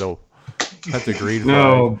there. That's a green flag.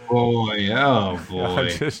 Oh boy. Oh I'm boy.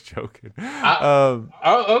 just joking. Oh,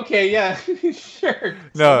 okay, yeah, sure.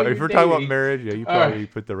 No, Somebody if we're talking about dating. marriage, yeah, you All probably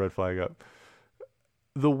right. put the red flag up.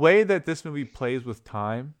 The way that this movie plays with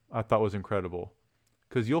time, I thought was incredible.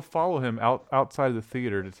 Because you'll follow him outside of the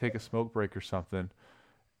theater to take a smoke break or something,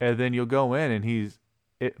 and then you'll go in and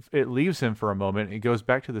it leaves him for a moment. And he goes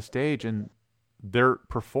back to the stage and they're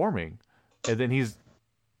performing, and then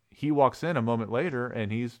he walks in a moment later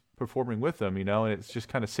and he's performing with them, you know, and it's just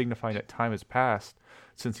kind of signifying that time has passed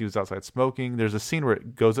since he was outside smoking. There's a scene where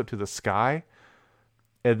it goes up to the sky,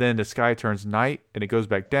 and then the sky turns night and it goes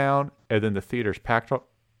back down, and then the theater's packed up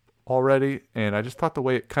already. And I just thought the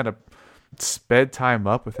way it kind of sped time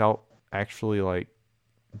up without actually like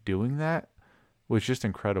doing that was just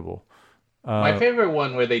incredible. My favorite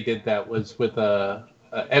one where they did that was with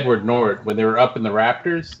Edward Norton when they were up in the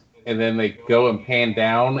Raptors, and then they go and pan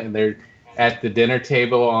down and they're at the dinner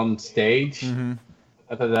table on stage. Mm-hmm.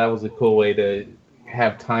 I thought that was a cool way to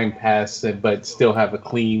have time pass, but still have a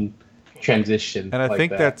clean transition. And I like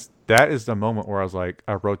think that. that is the moment where I was like,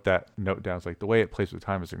 I wrote that note down. It's like the way it plays with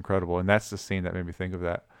time is incredible, and that's the scene that made me think of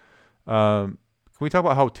that. Can we talk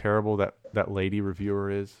about how terrible that lady reviewer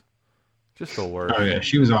is? Just the worst. Oh yeah,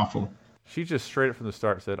 she was awful. She just straight up from the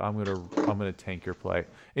start said, I'm gonna tank your play.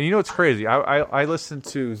 And you know what's crazy? I listened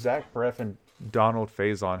to Zach Braff and Donald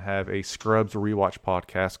Faison have a Scrubs rewatch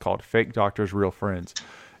podcast called Fake Doctors, Real Friends.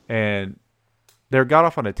 And they got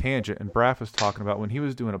off on a tangent, and Braff was talking about when he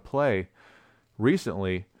was doing a play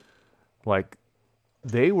recently, like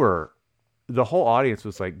the whole audience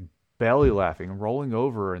was like belly laughing, rolling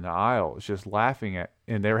over in the aisles, just laughing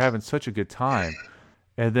and they were having such a good time.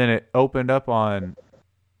 And then it opened up on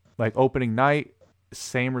like opening night,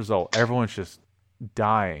 same result. Everyone's just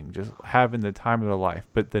dying, just having the time of their life.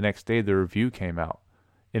 But the next day the review came out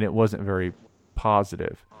and it wasn't very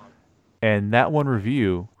positive. And that one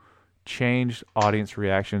review changed audience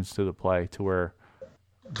reactions to the play to where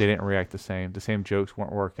they didn't react the same. The same jokes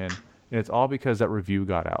weren't working. And it's all because that review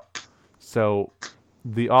got out. So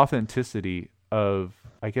the authenticity of,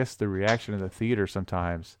 I guess, the reaction in the theater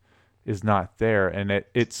sometimes is not there. And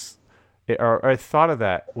I thought of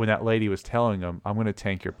that when that lady was telling him, I'm going to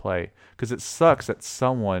tank your play. Because it sucks that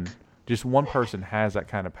just one person has that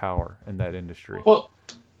kind of power in that industry. Well,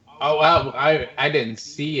 I didn't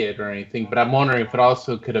see it or anything, but I'm wondering if it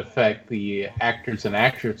also could affect the actors and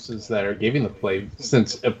actresses that are giving the play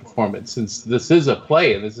since this is a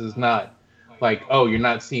play and this is not like, oh, you're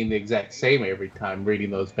not seeing the exact same every time.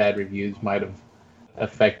 Reading those bad reviews might have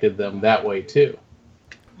affected them that way too.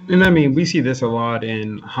 And I mean, we see this a lot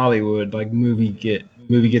in Hollywood. Like movie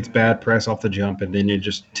gets bad press off the jump, and then it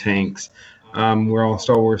just tanks. We're all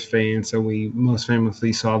Star Wars fans, so we most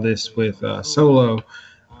famously saw this with Solo.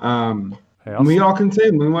 We all can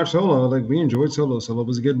say when we watched Solo, like we enjoyed Solo. Solo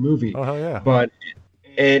was a good movie. Oh hell yeah! But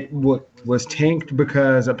it was tanked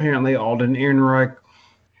because apparently Alden Ehrenreich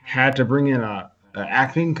had to bring in an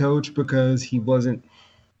acting coach because he wasn't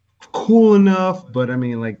cool enough. But I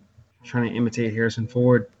mean, like trying to imitate Harrison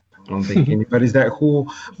Ford. I don't think anybody's that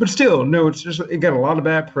cool. But still, no, it got a lot of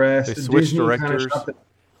bad press. They switched directors.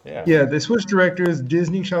 Yeah, they switched directors.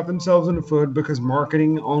 Disney shot themselves in the foot because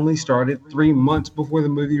marketing only started 3 months before the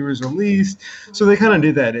movie was released. So they kind of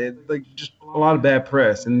did that. Just a lot of bad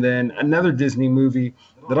press. And then another Disney movie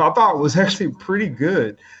that I thought was actually pretty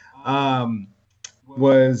good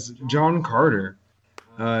was John Carter.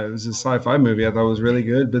 It was a sci-fi movie. I thought it was really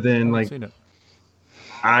good. But then,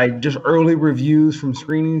 early reviews from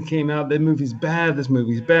screenings came out. That movie's bad. This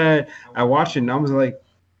movie's bad. I watched it and I was like,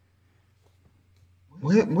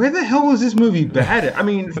 where the hell was this movie bad at? I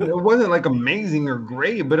mean, it wasn't like amazing or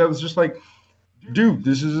great, but I was just like, dude,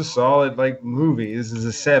 this is a solid movie. This is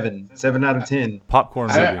a 7 out of 10. Popcorn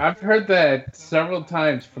movie. I've heard that several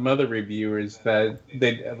times from other reviewers that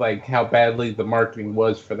they like how badly the marketing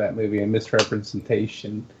was for that movie and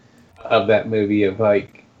misrepresentation of that movie of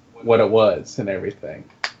like what it was and everything.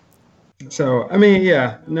 So, I mean,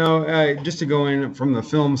 yeah, no, just to go in from the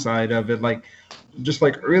film side of it, just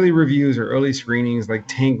like early reviews or early screenings,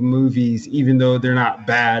 tank movies, even though they're not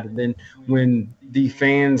bad. Then when the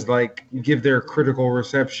fans give their critical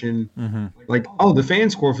reception, the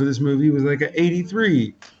fan score for this movie was an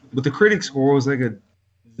 83, but the critic score was a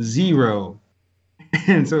 0.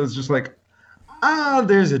 And so it's just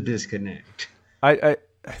there's a disconnect. I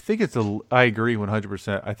think I agree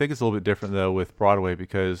 100%. I think it's a little bit different though with Broadway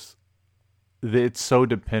because it's so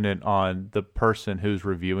dependent on the person who's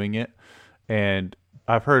reviewing it. And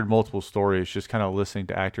I've heard multiple stories just kind of listening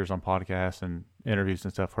to actors on podcasts and interviews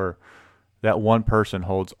and stuff where that one person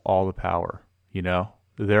holds all the power,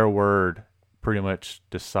 their word pretty much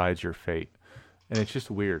decides your fate. And it's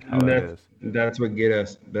just weird how that is. That's what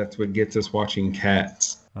gets us watching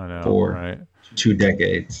Cats for 2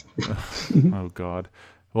 decades. Oh God.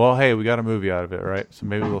 Well, hey, we got a movie out of it, right? So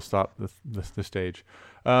maybe we'll stop the stage.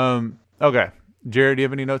 Okay. Jared, do you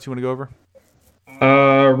have any notes you want to go over?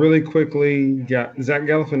 Really quickly, Zach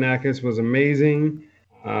Galifianakis was amazing.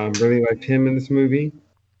 Really liked him in this movie.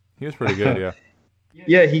 He was pretty good, yeah.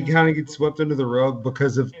 Yeah, he kind of gets swept under the rug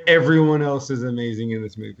because of everyone else is amazing in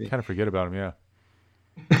this movie. Kind of forget about him, yeah.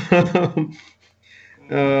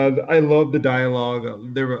 I love the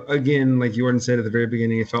dialogue. There were, again, like Jordan said at the very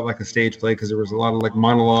beginning, it felt like a stage play because there was a lot of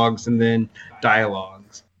monologues and then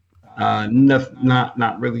dialogues.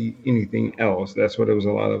 Not really anything else. That's what it was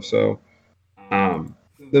a lot of. So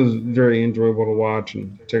it was very enjoyable to watch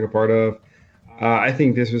and take a part of. I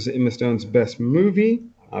think this was Emma Stone's best movie,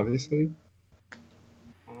 obviously.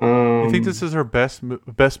 You think this is her best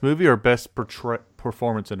movie or best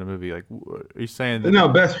performance in a movie? Are you saying that?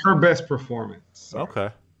 No, her best performance. Sorry. Okay.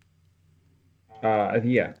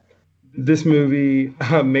 Yeah. This movie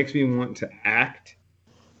makes me want to act.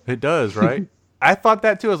 It does, right? I thought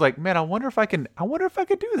that too. I was like, man, I wonder if I could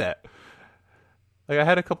do that. I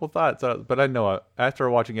had a couple thoughts, but I know after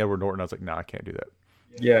watching Edward Norton, I was like, no, I can't do that.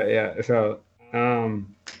 Yeah. So,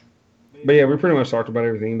 but yeah, we pretty much talked about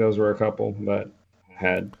everything. Those were a couple that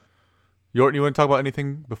had. Yorton, you want to talk about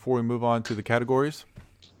anything before we move on to the categories?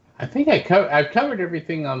 I think I've covered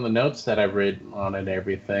everything on the notes that I've written on it and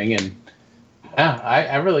everything, and yeah,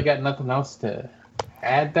 I really got nothing else to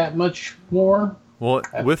add that much more. Well,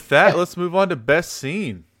 with that, let's move on to best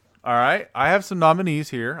scene. All right, I have some nominees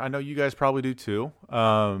here. I know you guys probably do too.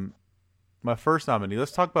 My first nominee.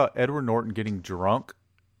 Let's talk about Edward Norton getting drunk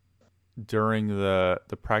during the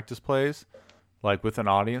practice plays, like with an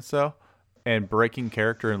audience though, and breaking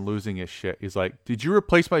character and losing his shit. He's like, "Did you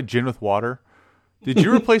replace my gin with water? Did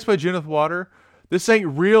you replace my gin with water? This ain't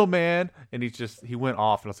real, man." And he went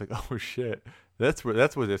off, and I was like, "Oh shit, that's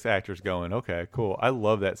where this actor's going." Okay, cool. I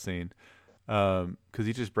love that scene because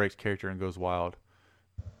he just breaks character and goes wild.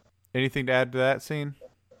 Anything to add to that scene,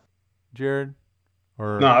 Jared?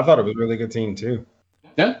 Or No, I thought it was a really good scene too.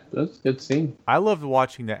 Yeah, that's a good scene. I loved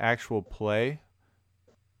watching the actual play.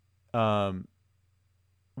 When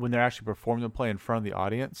they're actually performing the play in front of the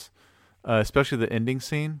audience, especially the ending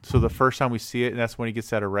scene. So the first time we see it, and that's when he gets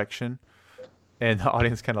that erection, and the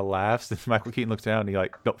audience kind of laughs. And Michael Keaton looks down, and he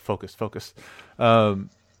like, "No, focus." I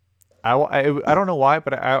don't know why,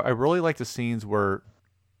 but I really like the scenes where,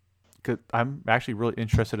 cause I'm actually really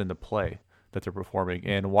interested in the play that they're performing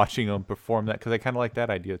and watching them perform that, because I kind of like that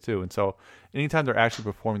idea too. And so anytime they're actually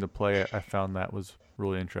performing the play, I found that was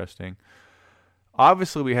really interesting.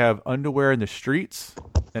 Obviously, we have underwear in the streets,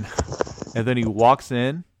 and then he walks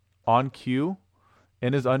in on cue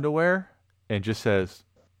in his underwear and just says,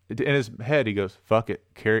 in his head, he goes, "Fuck it,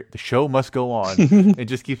 the show must go on," and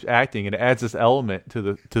just keeps acting, and it adds this element to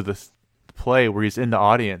the play where he's in the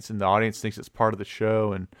audience, and the audience thinks it's part of the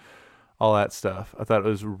show and all that stuff. I thought it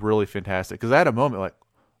was really fantastic because I had a moment like,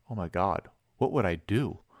 "Oh my god, what would I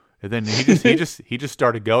do?" And then he just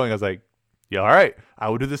started going. I was like, "Yeah, all right, I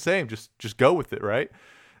would do the same. Just go with it, right?"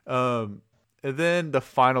 And then the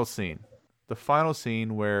final scene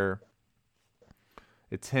where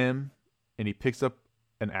it's him and he picks up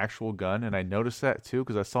an actual gun, and I noticed that too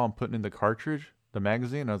because I saw him putting in the cartridge, the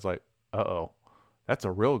magazine, and I was like, "Uh-oh, that's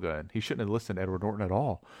a real gun. He shouldn't have listened to Edward Norton at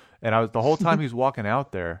all." And the whole time he's walking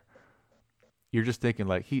out there, you're just thinking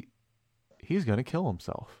like he's gonna kill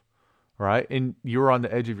himself, right? And you were on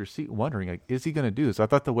the edge of your seat wondering like, is he gonna do this? I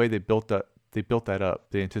thought the way they built that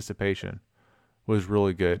up, the anticipation was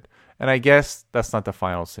really good. And I guess that's not the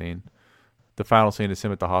final scene. The final scene is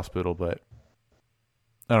him at the hospital, but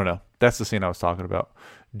I don't know. That's the scene I was talking about.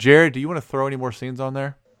 Jared, do you want to throw any more scenes on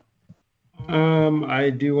there? I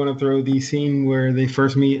do want to throw the scene where they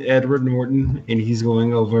first meet Edward Norton, and he's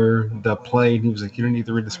going over the play, and he was like, "You don't need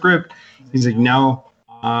to read the script." He's like, "No,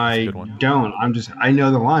 I don't. I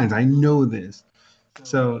know the lines. I know this."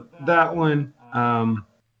 So that one,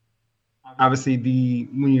 obviously,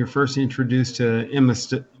 when you're first introduced to Emma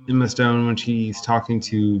Stone when she's talking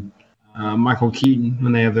to Michael Keaton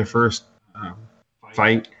when they have their first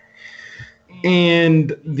fight,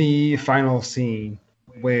 and the final scene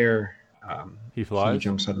where he flies. He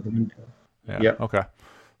jumps out of the window. Yeah. Yep. Okay.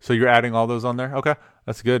 So you're adding all those on there? Okay.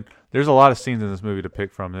 That's good. There's a lot of scenes in this movie to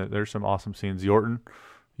pick from. There's some awesome scenes. Yorton,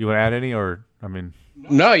 you want to add any? Or, I mean...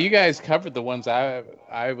 No, you guys covered the ones I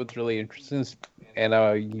was really interested in.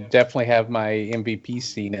 And you definitely have my MVP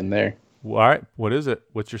scene in there. All right. What is it?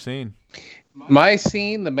 What's your scene? My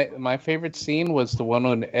scene, my favorite scene was the one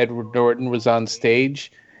when Edward Norton was on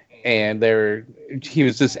stage, and he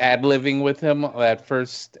was just ad-libbing with him that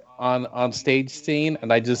first on stage scene,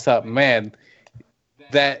 and I just thought, man,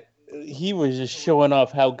 that he was just showing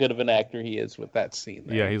off how good of an actor he is with that scene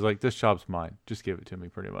there. Yeah, he's like, "This job's mine. Just give it to me,"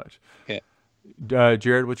 pretty much. Yeah.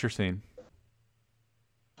 Jared, what's your scene?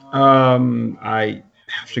 I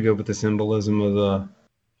have to go with the symbolism of the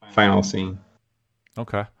final scene.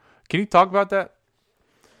 Okay. Can you talk about that?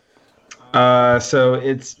 So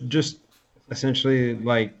it's just essentially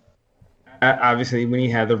like, obviously when he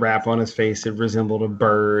had the wrap on his face, it resembled a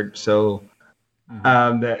bird. So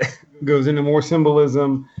that goes into more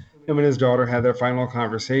symbolism. Him and his daughter had their final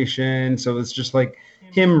conversation. So it's just like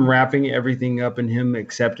him wrapping everything up and him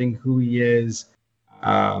accepting who he is.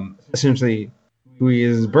 Essentially who he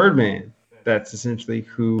is Birdman. That's essentially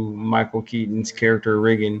who Michael Keaton's character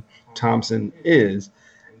Regan Thompson is.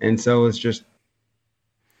 And so it's just,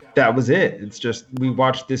 that was it. It's just, we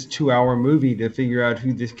watched this 2-hour movie to figure out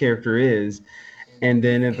who this character is. And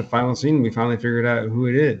then at the final scene, we finally figured out who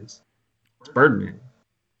it is. It's Birdman.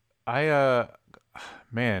 I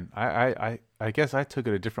guess I took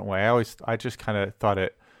it a different way. I just kind of thought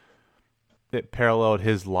it paralleled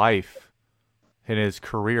his life and his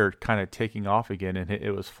career kind of taking off again, and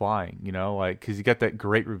it was flying, because he got that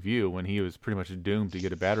great review when he was pretty much doomed to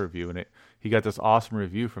get a bad review, and he got this awesome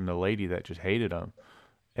review from the lady that just hated him,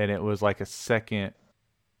 and it was like a second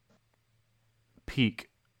peak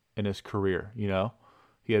in his career.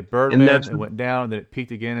 He had Birdman, and went down, and then it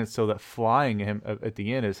peaked again, and so that flying him at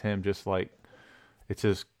the end is him just like it's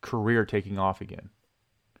his career taking off again.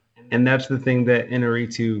 And that's the thing that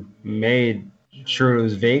Inarritu made sure it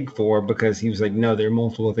was vague for, because he was like, no, there are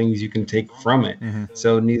multiple things you can take from it. Mm-hmm.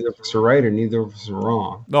 So neither of us are right or neither of us are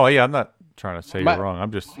wrong. No, yeah, I'm not trying to say you're wrong.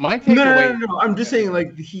 I'm just No. I'm just saying,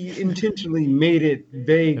 like, he intentionally made it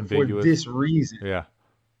vague ambiguous. For this reason. Yeah.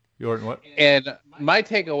 Jordan, what? And my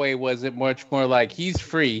takeaway was it much more like he's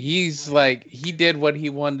free. He's like, he did what he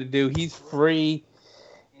wanted to do. He's free.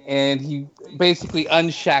 And he basically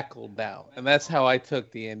unshackled now. And that's how I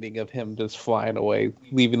took the ending of him just flying away,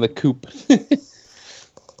 leaving the coop.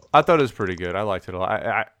 I thought it was pretty good. I liked it a lot.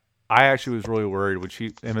 I actually was really worried when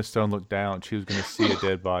Emma Stone looked down, she was going to see a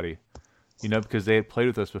dead body. Because they had played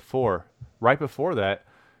with us before. Right before that,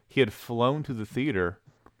 he had flown to the theater,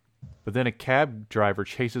 but then a cab driver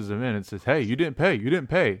chases him in and says, hey, you didn't pay.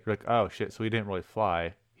 You're like, oh, shit. So he didn't really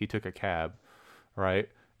fly. He took a cab, right?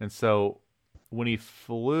 And so when he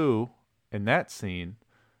flew in that scene,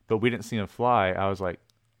 but we didn't see him fly, I was like,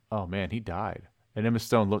 oh, man, he died. And Emma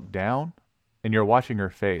Stone looked down, and you're watching her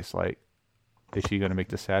face, like, is she going to make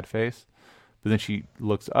the sad face? But then she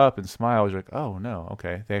looks up and smiles. You're like, oh, no,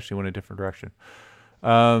 okay. They actually went a different direction.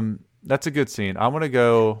 That's a good scene. I want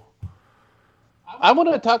to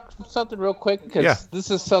talk something real quick, because This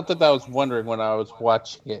is something that I was wondering when I was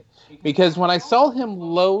watching it. Because when I saw him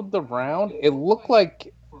load the round, it looked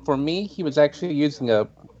like, for me, he was actually using a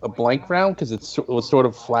blank round, because it was sort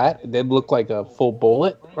of flat. It didn't look like a full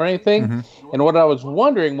bullet or anything. Mm-hmm. And what I was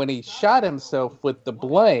wondering when he shot himself with the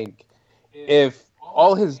blank, if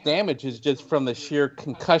all his damage is just from the sheer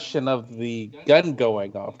concussion of the gun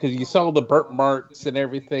going off, because you saw the burnt marks and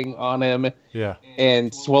everything on him,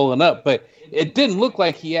 and swollen up, but it didn't look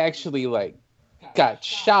like he actually got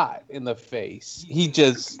shot in the face.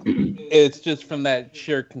 It's just from that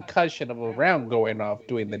sheer concussion of a round going off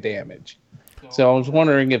doing the damage. So I was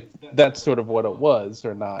wondering if that's sort of what it was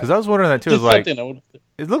or not. Because I was wondering that too.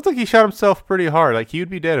 It looked like he shot himself pretty hard. Like, he would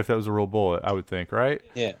be dead if that was a real bullet, I would think, right?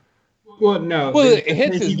 Yeah. Well, no. Well, it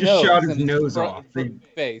hits his he just shot his nose off.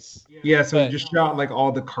 Face. Yeah, so he just shot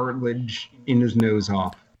all the cartilage in his nose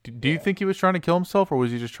off. Do you think he was trying to kill himself, or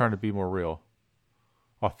was he just trying to be more real?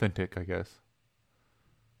 Authentic, I guess.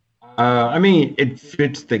 I mean, it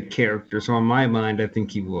fits the character, so in my mind, I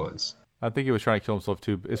think he was. I think he was trying to kill himself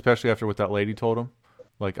too, especially after what that lady told him.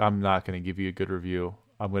 Like, I'm not going to give you a good review.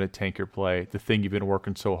 I'm going to tank your play. The thing you've been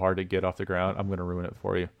working so hard to get off the ground, I'm going to ruin it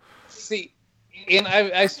for you. See, and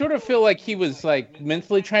I sort of feel like he was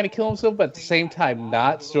mentally trying to kill himself, but at the same time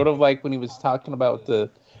not. Sort of like when he was talking about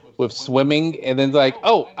with swimming, and then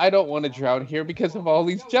oh, I don't want to drown here because of all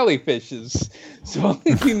these jellyfishes, so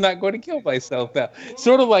I'm not going to kill myself now.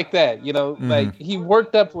 Sort of like that, Like, he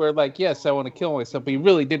worked up where yes, I want to kill myself, but he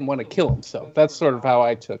really didn't want to kill himself. That's sort of how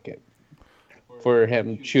I took it for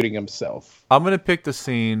him shooting himself. I'm going to pick the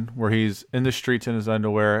scene where he's in the streets in his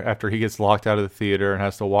underwear after he gets locked out of the theater and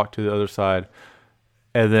has to walk to the other side,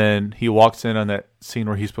 and then he walks in on that scene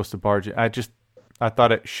where he's supposed to barge in. I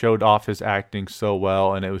thought it showed off his acting so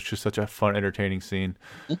well, and it was just such a fun, entertaining scene.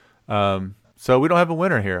 So we don't have a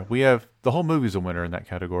winner here. We have the whole movie's a winner in that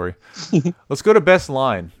category. Let's go to best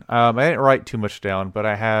line. I didn't write too much down, but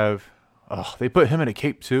I have. They put him in a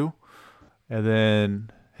cape too, and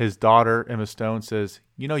then his daughter Emma Stone says,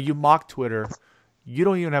 you mock Twitter. You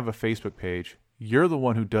don't even have a Facebook page. You're the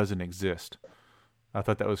one who doesn't exist. I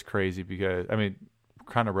thought that was crazy because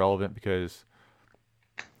kind of relevant because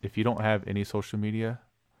if you don't have any social media,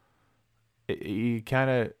 you kind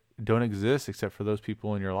of don't exist except for those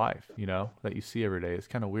people in your life, that you see every day. It's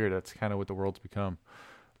kind of weird. That's kind of what the world's become.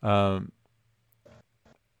 I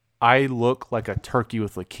look like a turkey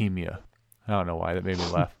with leukemia. I don't know why. That made me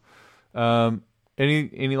laugh.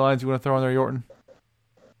 Any lines you want to throw on there, Yorton?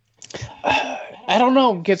 I don't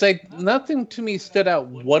know, because nothing to me stood out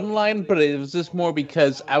one line, but it was just more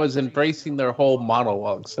because I was embracing their whole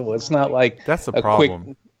monologue. So it's not like that's the problem.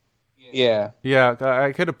 Quick, yeah. Yeah,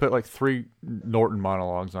 I could have put 3 Norton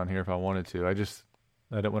monologues on here if I wanted to. I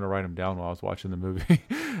didn't want to write them down while I was watching the movie.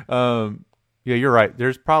 Yeah, you're right.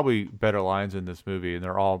 There's probably better lines in this movie, and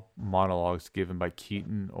they're all monologues given by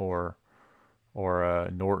Keaton or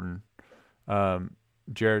Norton.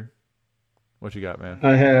 Jared, what you got, man?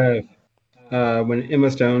 I have when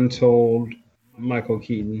Emma Stone told Michael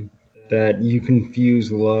Keaton that you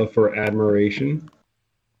confuse love for admiration.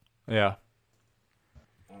 Yeah.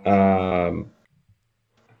 Um,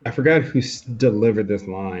 I forgot who delivered this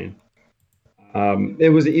line.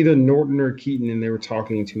 It was either Norton or Keaton, and they were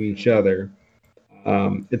talking to each other.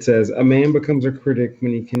 It says, "A man becomes a critic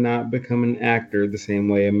when he cannot become an actor, the same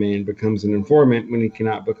way a man becomes an informant when he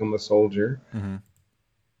cannot become a soldier." Mm-hmm.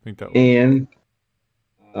 I think that was. And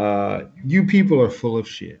you people are full of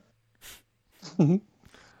shit. Can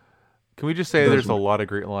we just say Those there's a were- lot of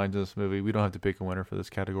great lines in this movie? We don't have to pick a winner for this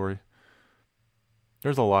category.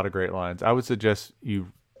 There's a lot of great lines. I would suggest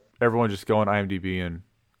everyone just go on IMDb and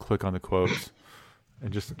click on the quotes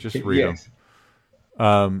and just read Yes.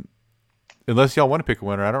 them. Unless y'all want to pick a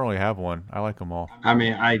winner, I don't really have one. I like them all. I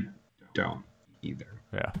mean, I don't either.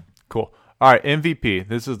 Yeah, cool. All right, MVP.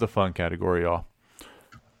 This is the fun category, y'all.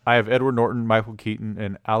 I have Edward Norton, Michael Keaton,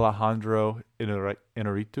 and Alejandro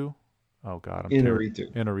Inarritu. Oh God,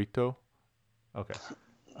 Inarritu. Inarritu. Okay.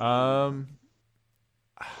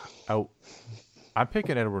 I'm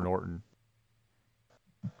picking Edward Norton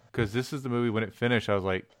because this is the movie. When it finished, I was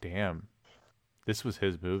like, "Damn, this was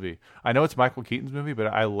his movie." I know it's Michael Keaton's movie, but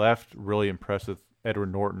I left really impressed with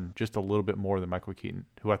Edward Norton just a little bit more than Michael Keaton,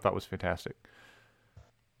 who I thought was fantastic.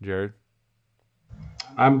 Jared?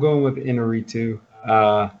 I'm going with Inarritu.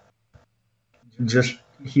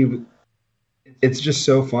 It's just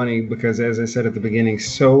so funny because, as I said at the beginning,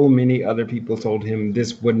 so many other people told him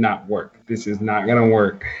this would not work. This is not going to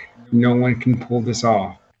work. No one can pull this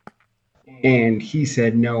off. And he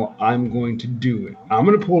said, "No, I'm going to do it. I'm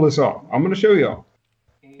going to pull this off. I'm going to show y'all."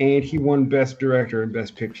 And he won Best Director and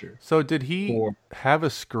Best Picture. So did he have a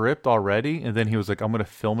script already, and then he was like, "I'm going to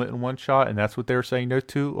film it in one shot," and that's what they were saying no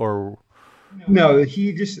to, or? No,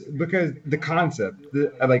 he just, because the concept,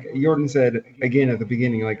 like Jordan said again at the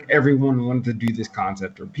beginning, like everyone wanted to do this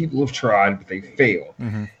concept, or people have tried, but they failed.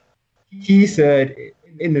 Mm-hmm. He said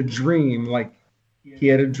in a dream, like he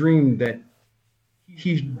had a dream that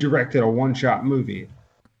he directed a one-shot movie,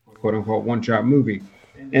 quote unquote one-shot movie.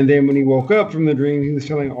 And then when he woke up from the dream, he was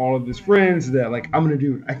telling all of his friends that, like, "I'm going to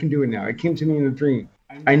do it. I can do it now. It came to me in a dream.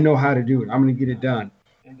 I know how to do it. I'm going to get it done."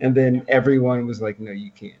 And then everyone was like, "No, you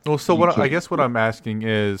can't." Well, so I guess what I'm asking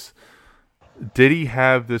is, did he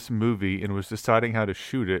have this movie and was deciding how to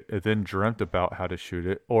shoot it, and then dreamt about how to shoot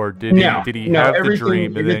it, or did he have the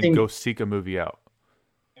dream and then go seek a movie out?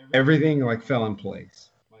 Everything like fell in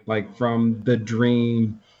place, like from the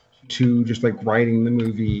dream to just like writing the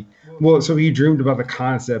movie. Well, so he dreamed about the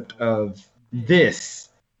concept of this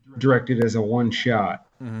directed as a one shot.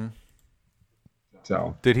 Mm-hmm.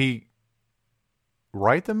 So did he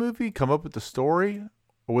write the movie, come up with the story,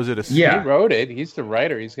 or was it a? Yeah, he write it. He's the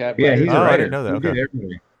writer. He's got. Yeah, he's a writer. I didn't know that. He Okay. did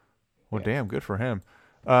everything. Well, damn, good for him.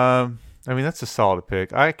 I mean, that's a solid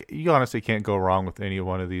pick. You honestly can't go wrong with any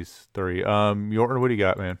one of these three. Yorton, what do you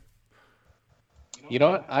got, man? You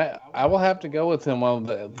know what? I will have to go with him on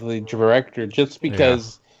the director, just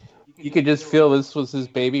because you could just feel this was his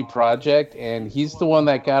baby project, and he's the one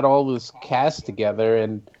that got all this cast together,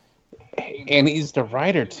 and he's the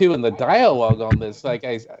writer too. And the dialogue on this, like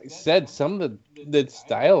I said, some of this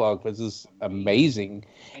dialogue was just amazing.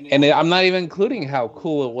 And I'm not even including how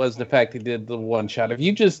cool it was the fact he did the one shot. If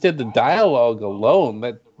you just did the dialogue alone,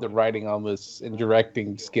 that the writing on this and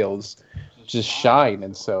directing skills just shine.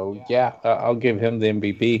 And so, yeah, I'll give him the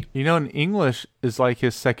MVP. You know, in English is like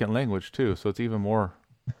his second language too, so it's even more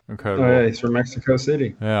incredible. Oh, yeah, he's from Mexico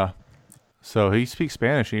City. Yeah. So he speaks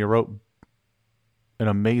Spanish, and he wrote an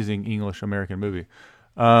amazing English-American movie.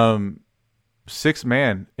 Sixth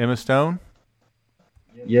Man, Emma Stone.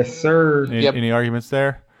 Yes, sir. Any arguments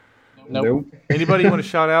there? Nope. Anybody want to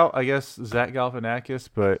shout out? I guess Zach Galifianakis,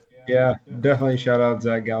 but Yeah, definitely shout out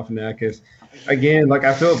Zach Galifianakis. Again, like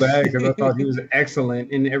I feel bad because I thought he was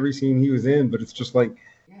excellent in every scene he was in, but it's just like,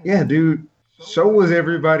 yeah, dude, so was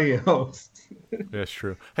everybody else. that's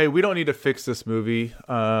true. Hey, we don't need to fix this movie.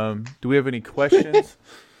 Do we have any questions?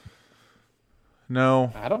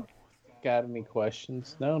 No. I don't got any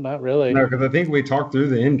questions. No, not really. No, because I think we talked through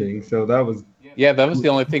the ending, so that was Yeah, that was the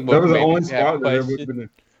only thing. that was the made me only have spot that there questions. would have been.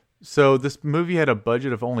 So this movie had a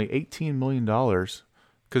budget of only $18 million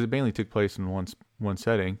because it mainly took place in one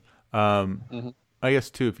setting. I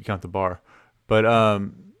guess two if you count the bar. But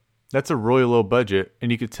that's a really low budget,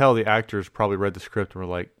 and you could tell the actors probably read the script and were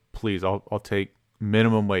like, "Please, I'll take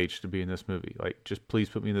minimum wage to be in this movie. Like, just please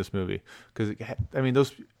put me in this movie." Because I mean,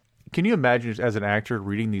 those. Can you imagine as an actor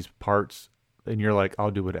reading these parts and you're like,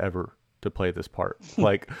 "I'll do whatever to play this part.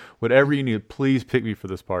 Like, whatever you need, please pick me for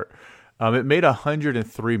this part." It made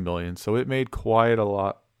 $103 million, so it made quite a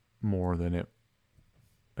lot more than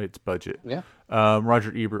its budget. Yeah.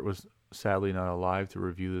 Roger Ebert was sadly not alive to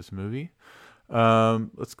review this movie.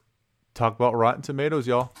 Let's talk about Rotten Tomatoes,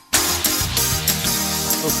 y'all.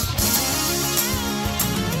 Rotten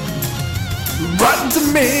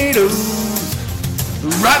Tomatoes.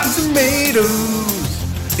 Rotten Tomatoes.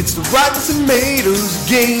 It's the Rotten Tomatoes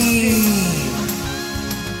game.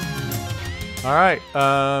 All right.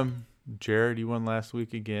 Jared, you won last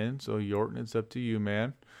week again. So, Yorton, it's up to you,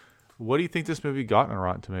 man. What do you think this movie got on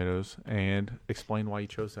Rotten Tomatoes? And explain why you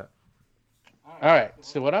chose that. All right.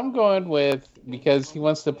 So what I'm going with, because he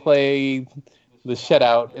wants to play the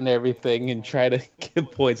shutout and everything and try to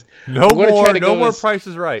get points. No more Price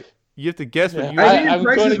is Right. You have to guess what you. I didn't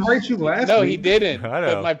Price is Right you last No, week. he didn't. I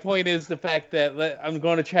know. But my point is the fact that I'm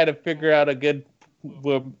going to try to figure out a good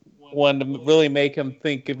one to really make him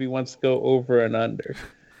think if he wants to go over and under.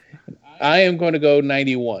 I am going to go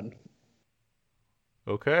 91.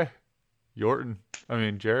 Okay. Jared.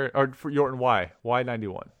 Or for Yorton, why? Why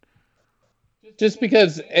 91? Just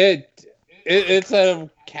because it's an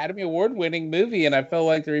Academy Award winning movie, and I felt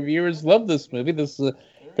like the reviewers love this movie. This is a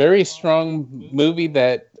very strong movie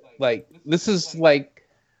that, this is what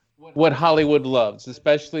Hollywood loves,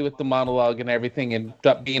 especially with the monologue and everything, and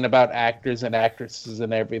being about actors and actresses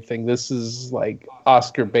and everything. This is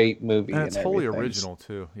Oscar bait movie. And it's wholly original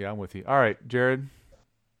too. Yeah, I'm with you. All right, Jared.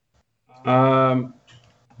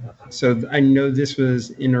 So I know this was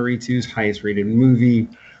Inarritu's highest rated movie.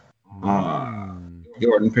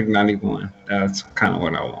 Jordan picked 91. That's kind of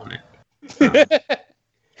what I wanted.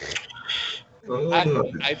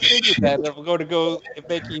 I figured that. I'm going to go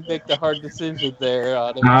make the hard decision there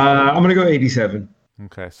on it. I'm going to go 87.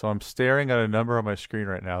 Okay, so I'm staring at a number on my screen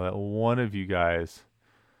right now that one of you guys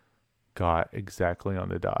got exactly on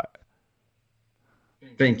the dot.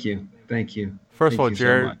 Thank you. First of all,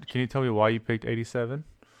 Jared, can you tell me why you picked 87?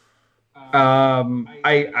 I don't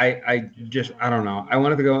know. I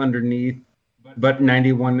wanted to go underneath, but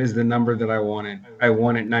 91 is the number that I wanted. I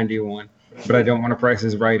wanted 91, but I don't want to Price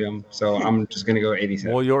is Right him, so I'm just going to go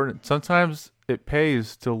 87. Well, sometimes it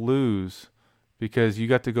pays to lose because you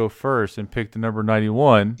got to go first and pick the number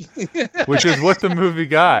 91, which is what the movie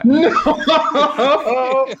got.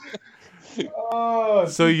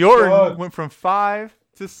 So Jordan went from 5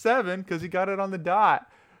 to 7 because he got it on the dot.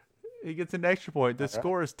 He gets an extra point. The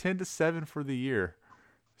score is 10-7 for the year.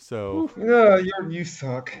 So no, you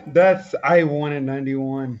suck. I wanted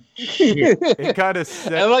 91. Shit. It got a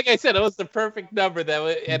 7. And like I said, it was the perfect number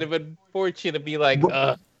and it would force you to be like,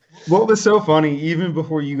 What was so funny, even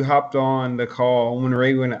before you hopped on the call, when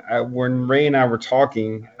Ray and I were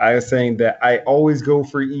talking, I was saying that I always go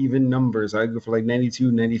for even numbers. I go for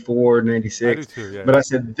 92, 94, 96. I do too, yeah. But I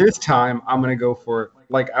said this time I'm gonna go for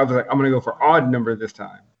I'm gonna go for odd number this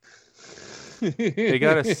time. They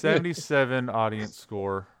got a 77 audience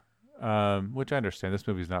score, which I understand. This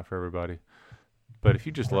movie's not for everybody. But if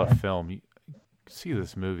you just love film, you see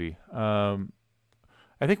this movie. I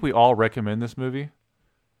think we all recommend this movie.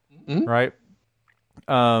 Mm-hmm. Right?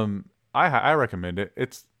 I recommend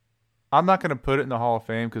it. I'm not going to put it in the Hall of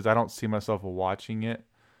Fame because I don't see myself watching it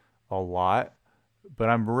a lot, but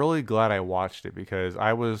I'm really glad I watched it because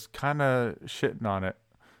I was kind of shitting on it.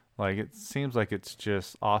 It seems like it's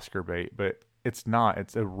just Oscar bait, but it's not.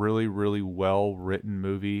 It's a really, really well written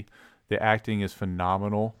movie. The acting is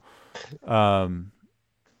phenomenal. I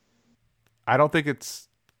don't think it's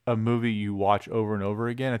a movie you watch over and over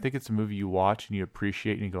again. I think it's a movie you watch and you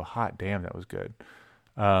appreciate and you go, hot damn, that was good.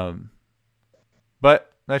 But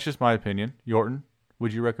that's just my opinion. Yorton,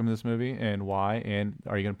 would you recommend this movie and why? And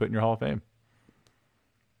are you going to put it in your Hall of Fame?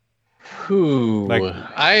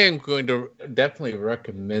 I am going to definitely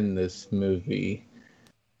recommend this movie.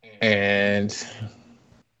 And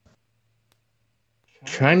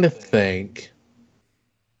trying to think.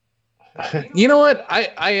 You know what?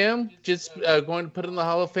 I am just going to put it in the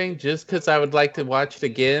Hall of Fame just because I would like to watch it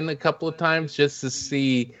again a couple of times just to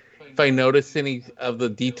see if I notice any of the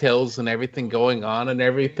details and everything going on and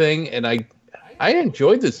everything. And I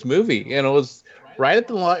enjoyed this movie, and it was right at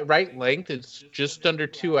the right length. It's just under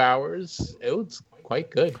 2 hours. It was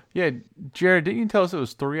quite good. Yeah, Jared, didn't you tell us it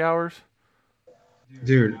was 3 hours?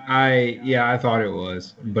 Dude, I thought it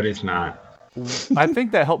was, but it's not. I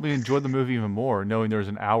think that helped me enjoy the movie even more, knowing there was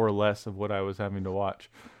an hour less of what I was having to watch.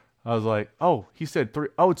 I was like, oh, he said 3.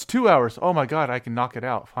 Oh, it's 2 hours. Oh my God, I can knock it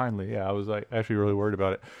out finally. Yeah, I was actually really worried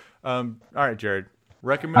about it. All right, Jared,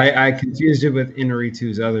 recommend. I confused it with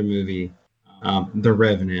Inarritu's other movie, The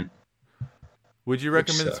Revenant. Would you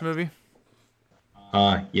recommend this movie?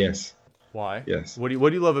 Yes. Why? Yes. What do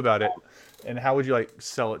you love about it, and how would you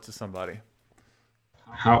sell it to somebody?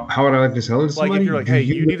 How would I like to sell it to somebody? If you're hey,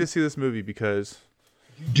 you need to see this movie because...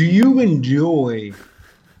 Do you enjoy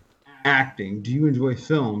acting? Do you enjoy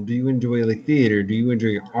film? Do you enjoy theater? Do you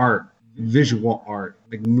enjoy art? visual art,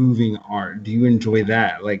 like moving art? Do you enjoy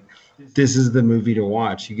that? Like, this is the movie to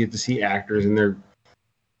watch. You get to see actors in their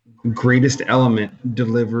greatest element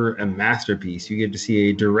deliver a masterpiece. You get to see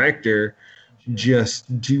a director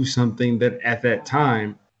just do something that at that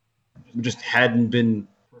time just hadn't been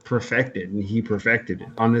perfected, and he perfected it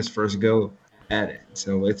on his first go at it.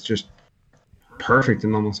 So it's just perfect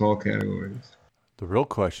in almost all categories. The real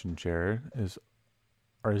question, Jared, is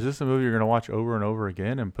this a movie you're going to watch over and over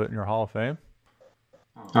again and put in your Hall of Fame?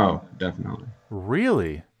 Oh, definitely.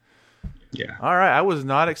 Really? Yeah. All right. I was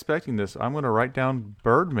not expecting this. I'm going to write down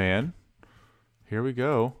Birdman. Here we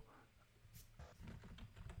go.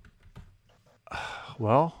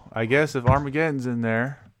 Well, I guess if Armageddon's in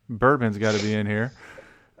there, Birdman's got to be in here.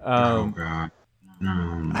 Oh, God.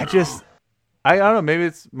 No. I don't know. Maybe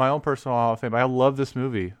it's my own personal Hall of Fame. I love this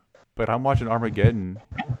movie, but I'm watching Armageddon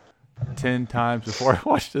 10 times before I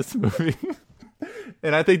watch this movie.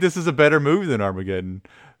 And I think this is a better movie than Armageddon.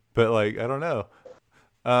 But, like, I don't know.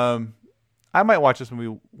 I might watch this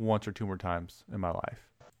movie once or two more times in my life.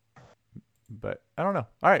 But I don't know.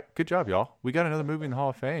 All right. Good job, y'all. We got another movie in the Hall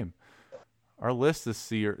of Fame. Our list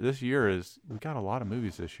this year is, we got a lot of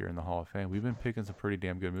movies this year in the Hall of Fame. We've been picking some pretty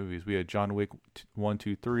damn good movies. We had John Wick 1,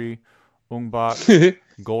 2, 3, Ong Bak,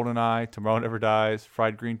 GoldenEye, Tomorrow Never Dies,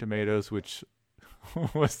 Fried Green Tomatoes, which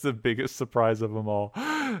was the biggest surprise of them all.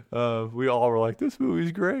 We all were like, this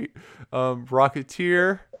movie's great.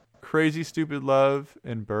 Rocketeer, Crazy Stupid Love,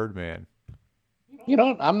 and Birdman. You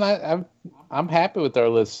know, I'm happy with our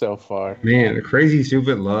list so far. Man, a Crazy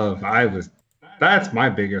Stupid Love. That's my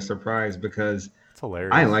biggest surprise because It's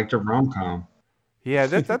hilarious. I liked a rom-com. Yeah,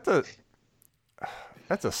 that's a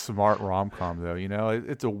smart rom-com though. You know,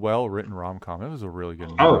 it's a well-written rom-com. It was a really good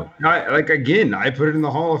movie. Oh, I put it in the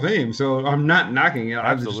Hall of Fame, so I'm not knocking it.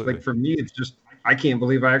 I was just like, for me, it's just I can't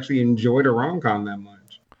believe I actually enjoyed a rom-com that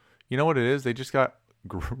much. You know what it is? They just got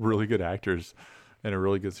really good actors and a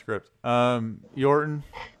really good script. Yorton,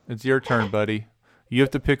 it's your turn, buddy. You have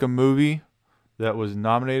to pick a movie that was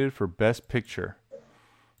nominated for Best Picture.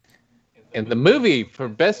 And the movie for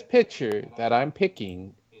Best Picture that I'm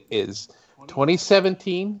picking is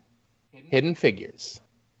 2017 Hidden Figures.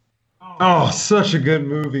 Oh, such a good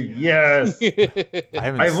movie. Yes.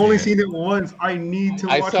 I've only seen it once. I need to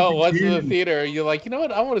watch it. I saw it once in the theater. You're like, you know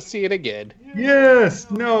what? I want to see it again. Yes.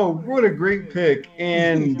 No, what a great pick.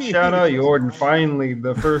 And shout out Jordan. Finally,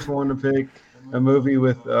 the first one to pick a movie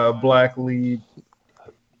with a black lead.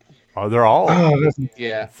 Oh, they're all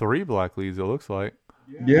yeah. 3 black leads, it looks like.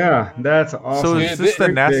 Yeah, that's awesome. So is this the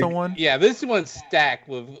NASA one? Yeah, this one's stacked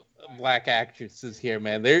with black actresses here,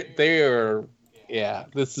 man. They are. Yeah,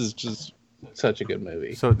 this is just such a good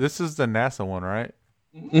movie. So this is the NASA one, right?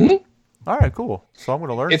 Mm-hmm. All right, cool. So I'm going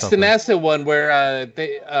to learn it's something. It's the NASA one where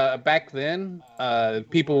they back then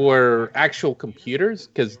people were actual computers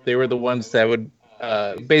because they were the ones that would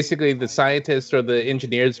basically the scientists or the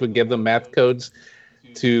engineers would give them math codes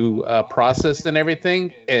to process and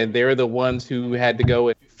everything, and they were the ones who had to go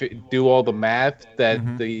and do all the math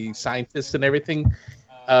that the scientists and everything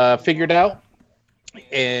figured out.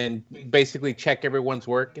 And basically check everyone's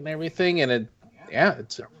work and everything, and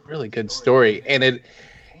it's a really good story, and it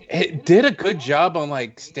did a good job on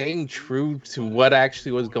like staying true to what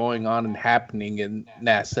actually was going on and happening in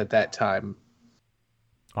NASA at that time.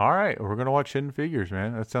 All right, we're gonna watch Hidden Figures,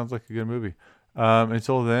 man. That sounds like a good movie.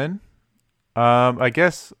 Until then, I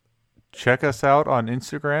guess check us out on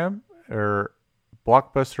Instagram or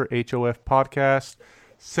Blockbuster HOF Podcast.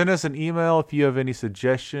 Send us an email if you have any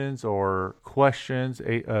suggestions or questions,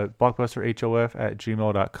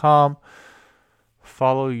 blockbusterhof@gmail.com.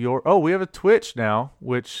 Follow we have a Twitch now,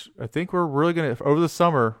 which I think we're really going to, over the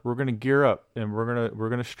summer, we're going to gear up and we're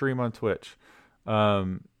going to stream on Twitch.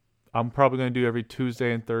 I'm probably going to do every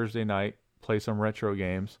Tuesday and Thursday night, play some retro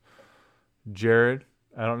games. Jared,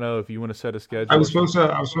 I don't know if you want to set a schedule. I was supposed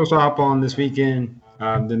to hop on this weekend.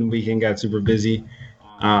 Then the weekend got super busy.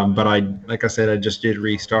 But like I said, I just did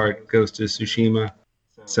restart Ghost of Tsushima,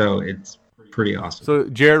 so it's pretty awesome. So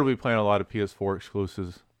Jared will be playing a lot of PS4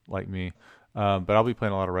 exclusives like me, but I'll be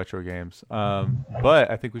playing a lot of retro games.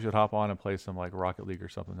 But I think we should hop on and play some like Rocket League or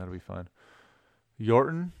something. That'll be fun.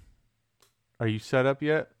 Yorton, are you set up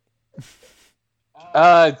yet?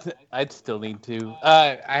 I'd still need to.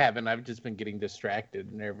 I haven't. I've just been getting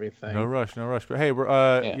distracted and everything. No rush. But hey,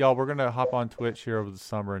 y'all, we're gonna hop on Twitch here over the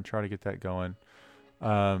summer and try to get that going.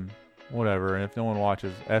 Whatever, and if no one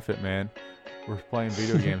watches, F it, man. We're playing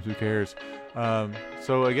video games, who cares?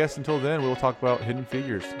 So I guess until then, we'll talk about Hidden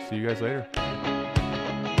Figures. See you guys later.